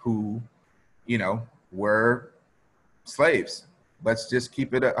those who, you know, were slaves. Let's just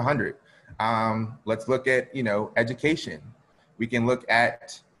keep it 100. Let's look at, you know, education. We can look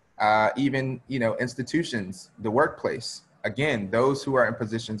at even, you know, institutions, the workplace. Again, those who are in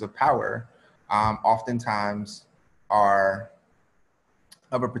positions of power oftentimes are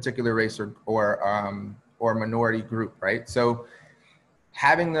of a particular race or minority group, right? So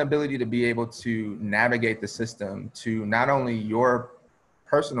having the ability to be able to navigate the system to not only your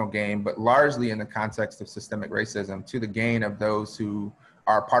personal gain, but largely in the context of systemic racism to the gain of those who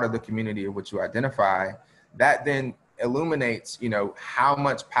are part of the community of which you identify, that then illuminates, you know, how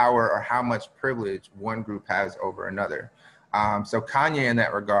much power or how much privilege one group has over another. So Kanye, in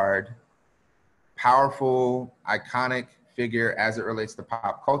that regard, powerful, iconic figure as it relates to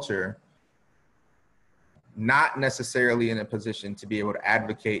pop culture, not necessarily in a position to be able to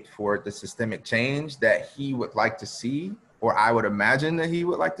advocate for the systemic change that he would like to see, or I would imagine that he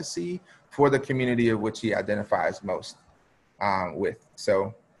would like to see for the community of which he identifies most with.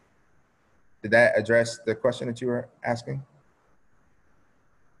 So did that address the question that you were asking?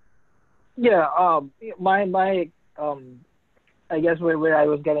 Yeah, I guess where I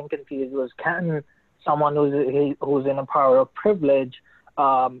was getting confused was, can someone who's in a power of privilege,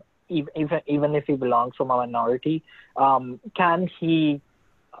 even if he belongs from a minority, can he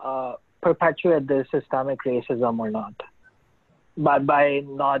perpetuate the systemic racism or not? by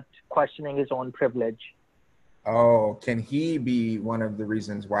not questioning his own privilege. Oh, can he be one of the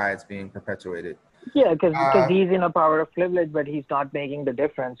reasons why it's being perpetuated? Yeah, because he's in a power of privilege, but he's not making the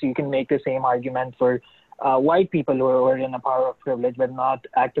difference. You can make the same argument for white people who are in a power of privilege, but not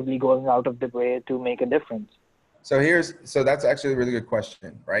actively going out of the way to make a difference. So that's actually a really good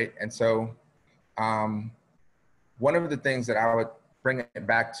question, right? And so one of the things that I would bring it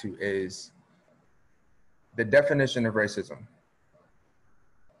back to is the definition of racism.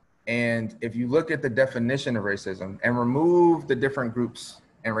 And if you look at the definition of racism and remove the different groups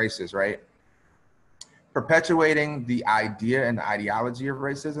and races, right? Perpetuating the idea and the ideology of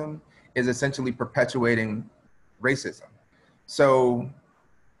racism is essentially perpetuating racism. So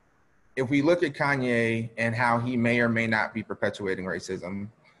if we look at Kanye and how he may or may not be perpetuating racism,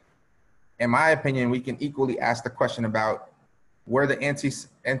 in my opinion, we can equally ask the question about were the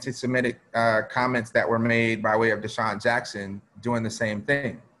anti-Semitic comments that were made by way of Deshaun Jackson doing the same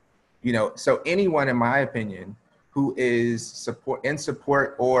thing? You know, so anyone, in my opinion, who is in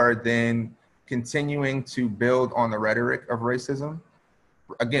support or then continuing to build on the rhetoric of racism,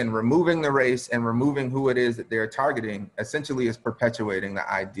 again, removing the race and removing who it is that they're targeting essentially is perpetuating the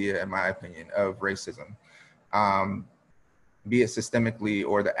idea, in my opinion, of racism, be it systemically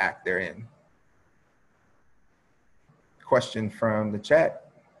or the act therein. Question from the chat.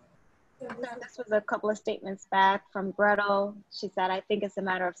 So this was a couple of statements back from Gretel. She said, I think it's a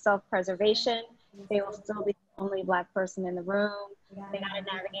matter of self-preservation. They will still be the only Black person in the room. They got to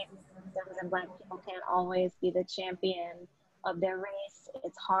navigate the systems, and Black people can't always be the champion of their race.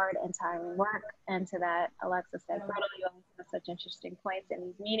 It's hard and tiring work. And to that, Alexa said, Gretel, you always have such interesting points in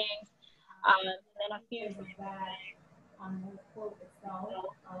these meetings. And then a few on the quote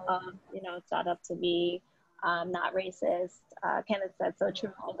itself, you know, it's not up to be not racist. Kenneth said, so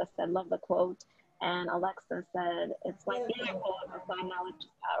true. Olga said, love the quote. And Alexa said, it's like being a quote, applied knowledge is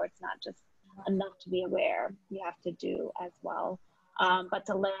power. It's not just enough to be aware. You have to do as well. But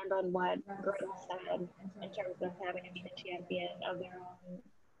to land on what Gretel said in terms of having to be the champion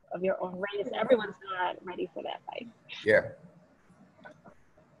of your own race, everyone's not ready for that fight. Yeah,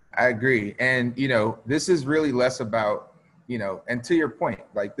 I agree. And, you know, this is really less about, you know, and to your point,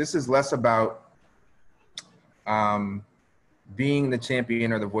 like this is less about being the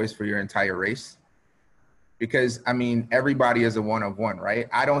champion or the voice for your entire race. Because, I mean, everybody is a one of one, right?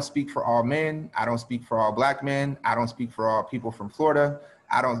 I don't speak for all men. I don't speak for all Black men. I don't speak for all people from Florida.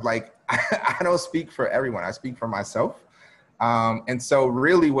 I don't speak for everyone. I speak for myself. And so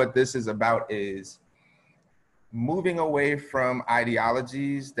really what this is about is moving away from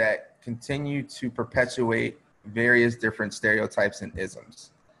ideologies that continue to perpetuate various different stereotypes and isms.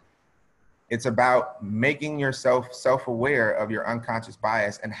 It's about making yourself self-aware of your unconscious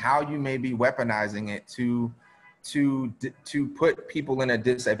bias and how you may be weaponizing it to put people in a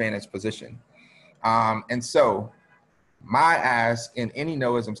disadvantaged position. And so my ask in any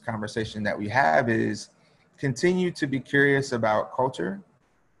Know-isms conversation that we have is continue to be curious about culture,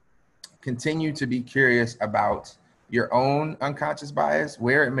 continue to be curious about your own unconscious bias,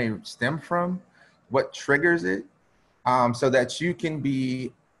 where it may stem from, what triggers it, so that you can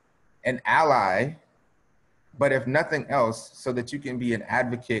be an ally, but if nothing else, so that you can be an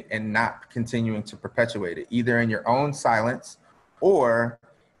advocate and not continuing to perpetuate it, either in your own silence or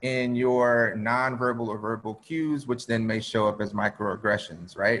in your nonverbal or verbal cues, which then may show up as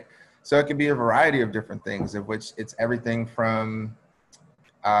microaggressions, right? So it can be a variety of different things, of which it's everything from,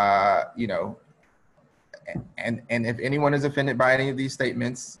 you know, and if anyone is offended by any of these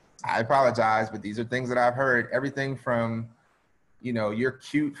statements, I apologize, but these are things that I've heard, everything from, you know, you're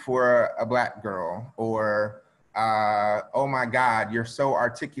cute for a Black girl, or, oh my God, you're so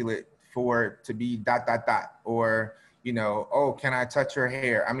articulate to be ... or, you know, oh, can I touch your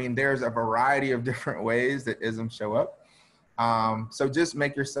hair? I mean, there's a variety of different ways that isms show up. So just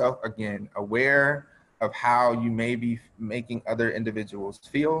make yourself, again, aware of how you may be making other individuals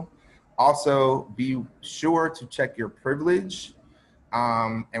feel. Also, be sure to check your privilege.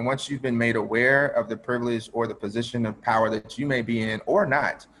 And once you've been made aware of the privilege or the position of power that you may be in or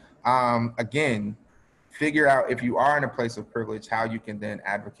not, again, figure out if you are in a place of privilege, how you can then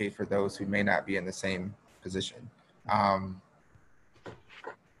advocate for those who may not be in the same position. To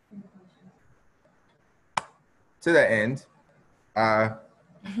that end,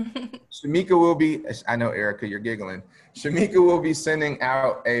 Shameka will be, I know Erica, you're giggling. Shameka will be sending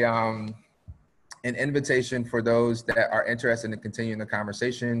out an invitation for those that are interested in continuing the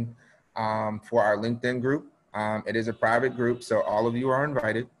conversation for our LinkedIn group. It is a private group, so all of you are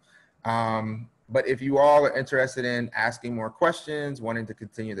invited. But if you all are interested in asking more questions, wanting to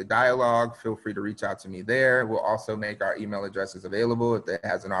continue the dialogue, feel free to reach out to me there. We'll also make our email addresses available if that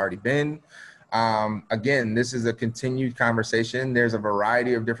hasn't already been. Again, this is a continued conversation. There's a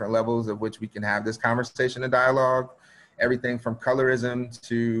variety of different levels of which we can have this conversation and dialogue, everything from colorism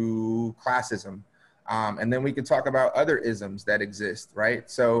to classism. And then we can talk about other isms that exist, right?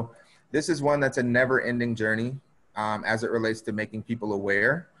 So this is one that's a never-ending journey as it relates to making people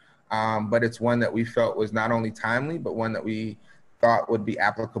aware. But it's one that we felt was not only timely, but one that we thought would be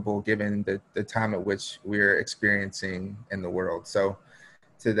applicable given the time at which we're experiencing in the world. So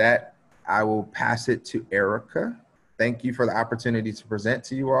to that, I will pass it to Erica. Thank you for the opportunity to present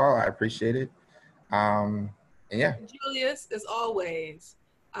to you all. I appreciate it. And yeah. Julius, as always,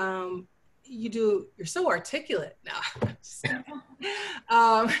 you're so articulate now.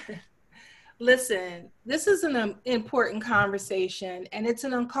 Listen, this is an important conversation, and it's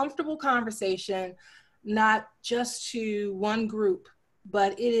an uncomfortable conversation, not just to one group,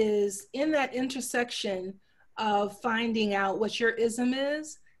 but it is in that intersection of finding out what your ism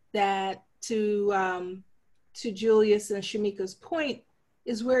is that, to Julius and Shameka's point,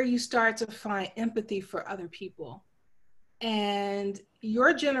 is where you start to find empathy for other people. And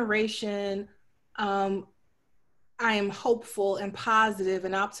your generation, I am hopeful and positive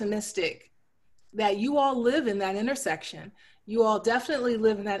and optimistic that you all live in that intersection. You all definitely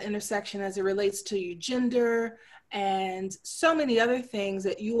live in that intersection as it relates to your gender and so many other things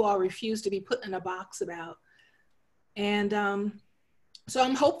that you all refuse to be put in a box about. And so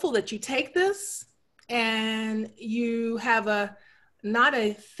I'm hopeful that you take this and you have not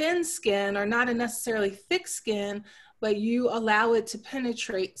a thin skin or not a necessarily thick skin, but you allow it to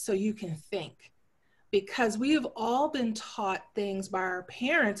penetrate so you can think. Because we have all been taught things by our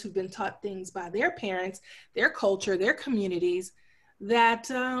parents, who've been taught things by their parents, their culture, their communities, that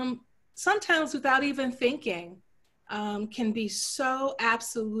sometimes without even thinking can be so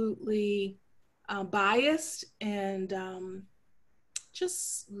absolutely biased and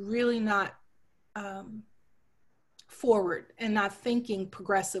just really not forward and not thinking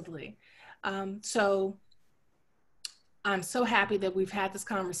progressively. So I'm so happy that we've had this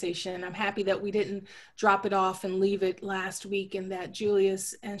conversation. I'm happy that we didn't drop it off and leave it last week, and that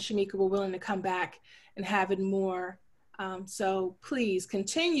Julius and Shameka were willing to come back and have it more. So please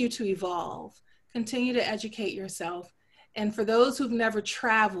continue to evolve, continue to educate yourself. And for those who've never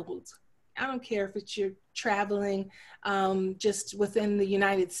traveled, I don't care if it's you're traveling just within the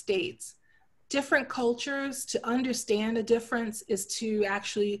United States, different cultures, to understand a difference is to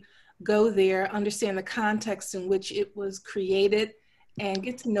actually go there, understand the context in which it was created, and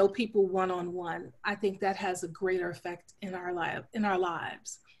get to know people one-on-one. I think that has a greater effect in our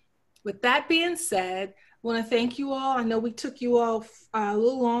lives. With that being said, I want to thank you all. I know we took you all a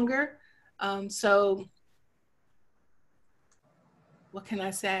little longer. So what can I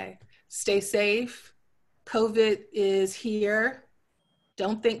say? Stay safe. COVID is here.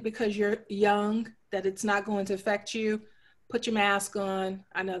 Don't think because you're young that it's not going to affect you. Put your mask on.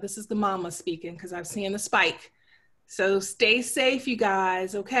 I know this is the mama speaking because I've seen the spike. So stay safe, you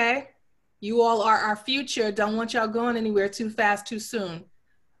guys, okay? You all are our future. Don't want y'all going anywhere too fast, too soon.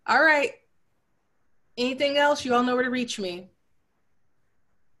 All right. Anything else? You all know where to reach me.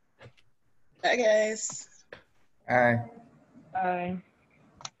 Bye, guys. Bye. Bye.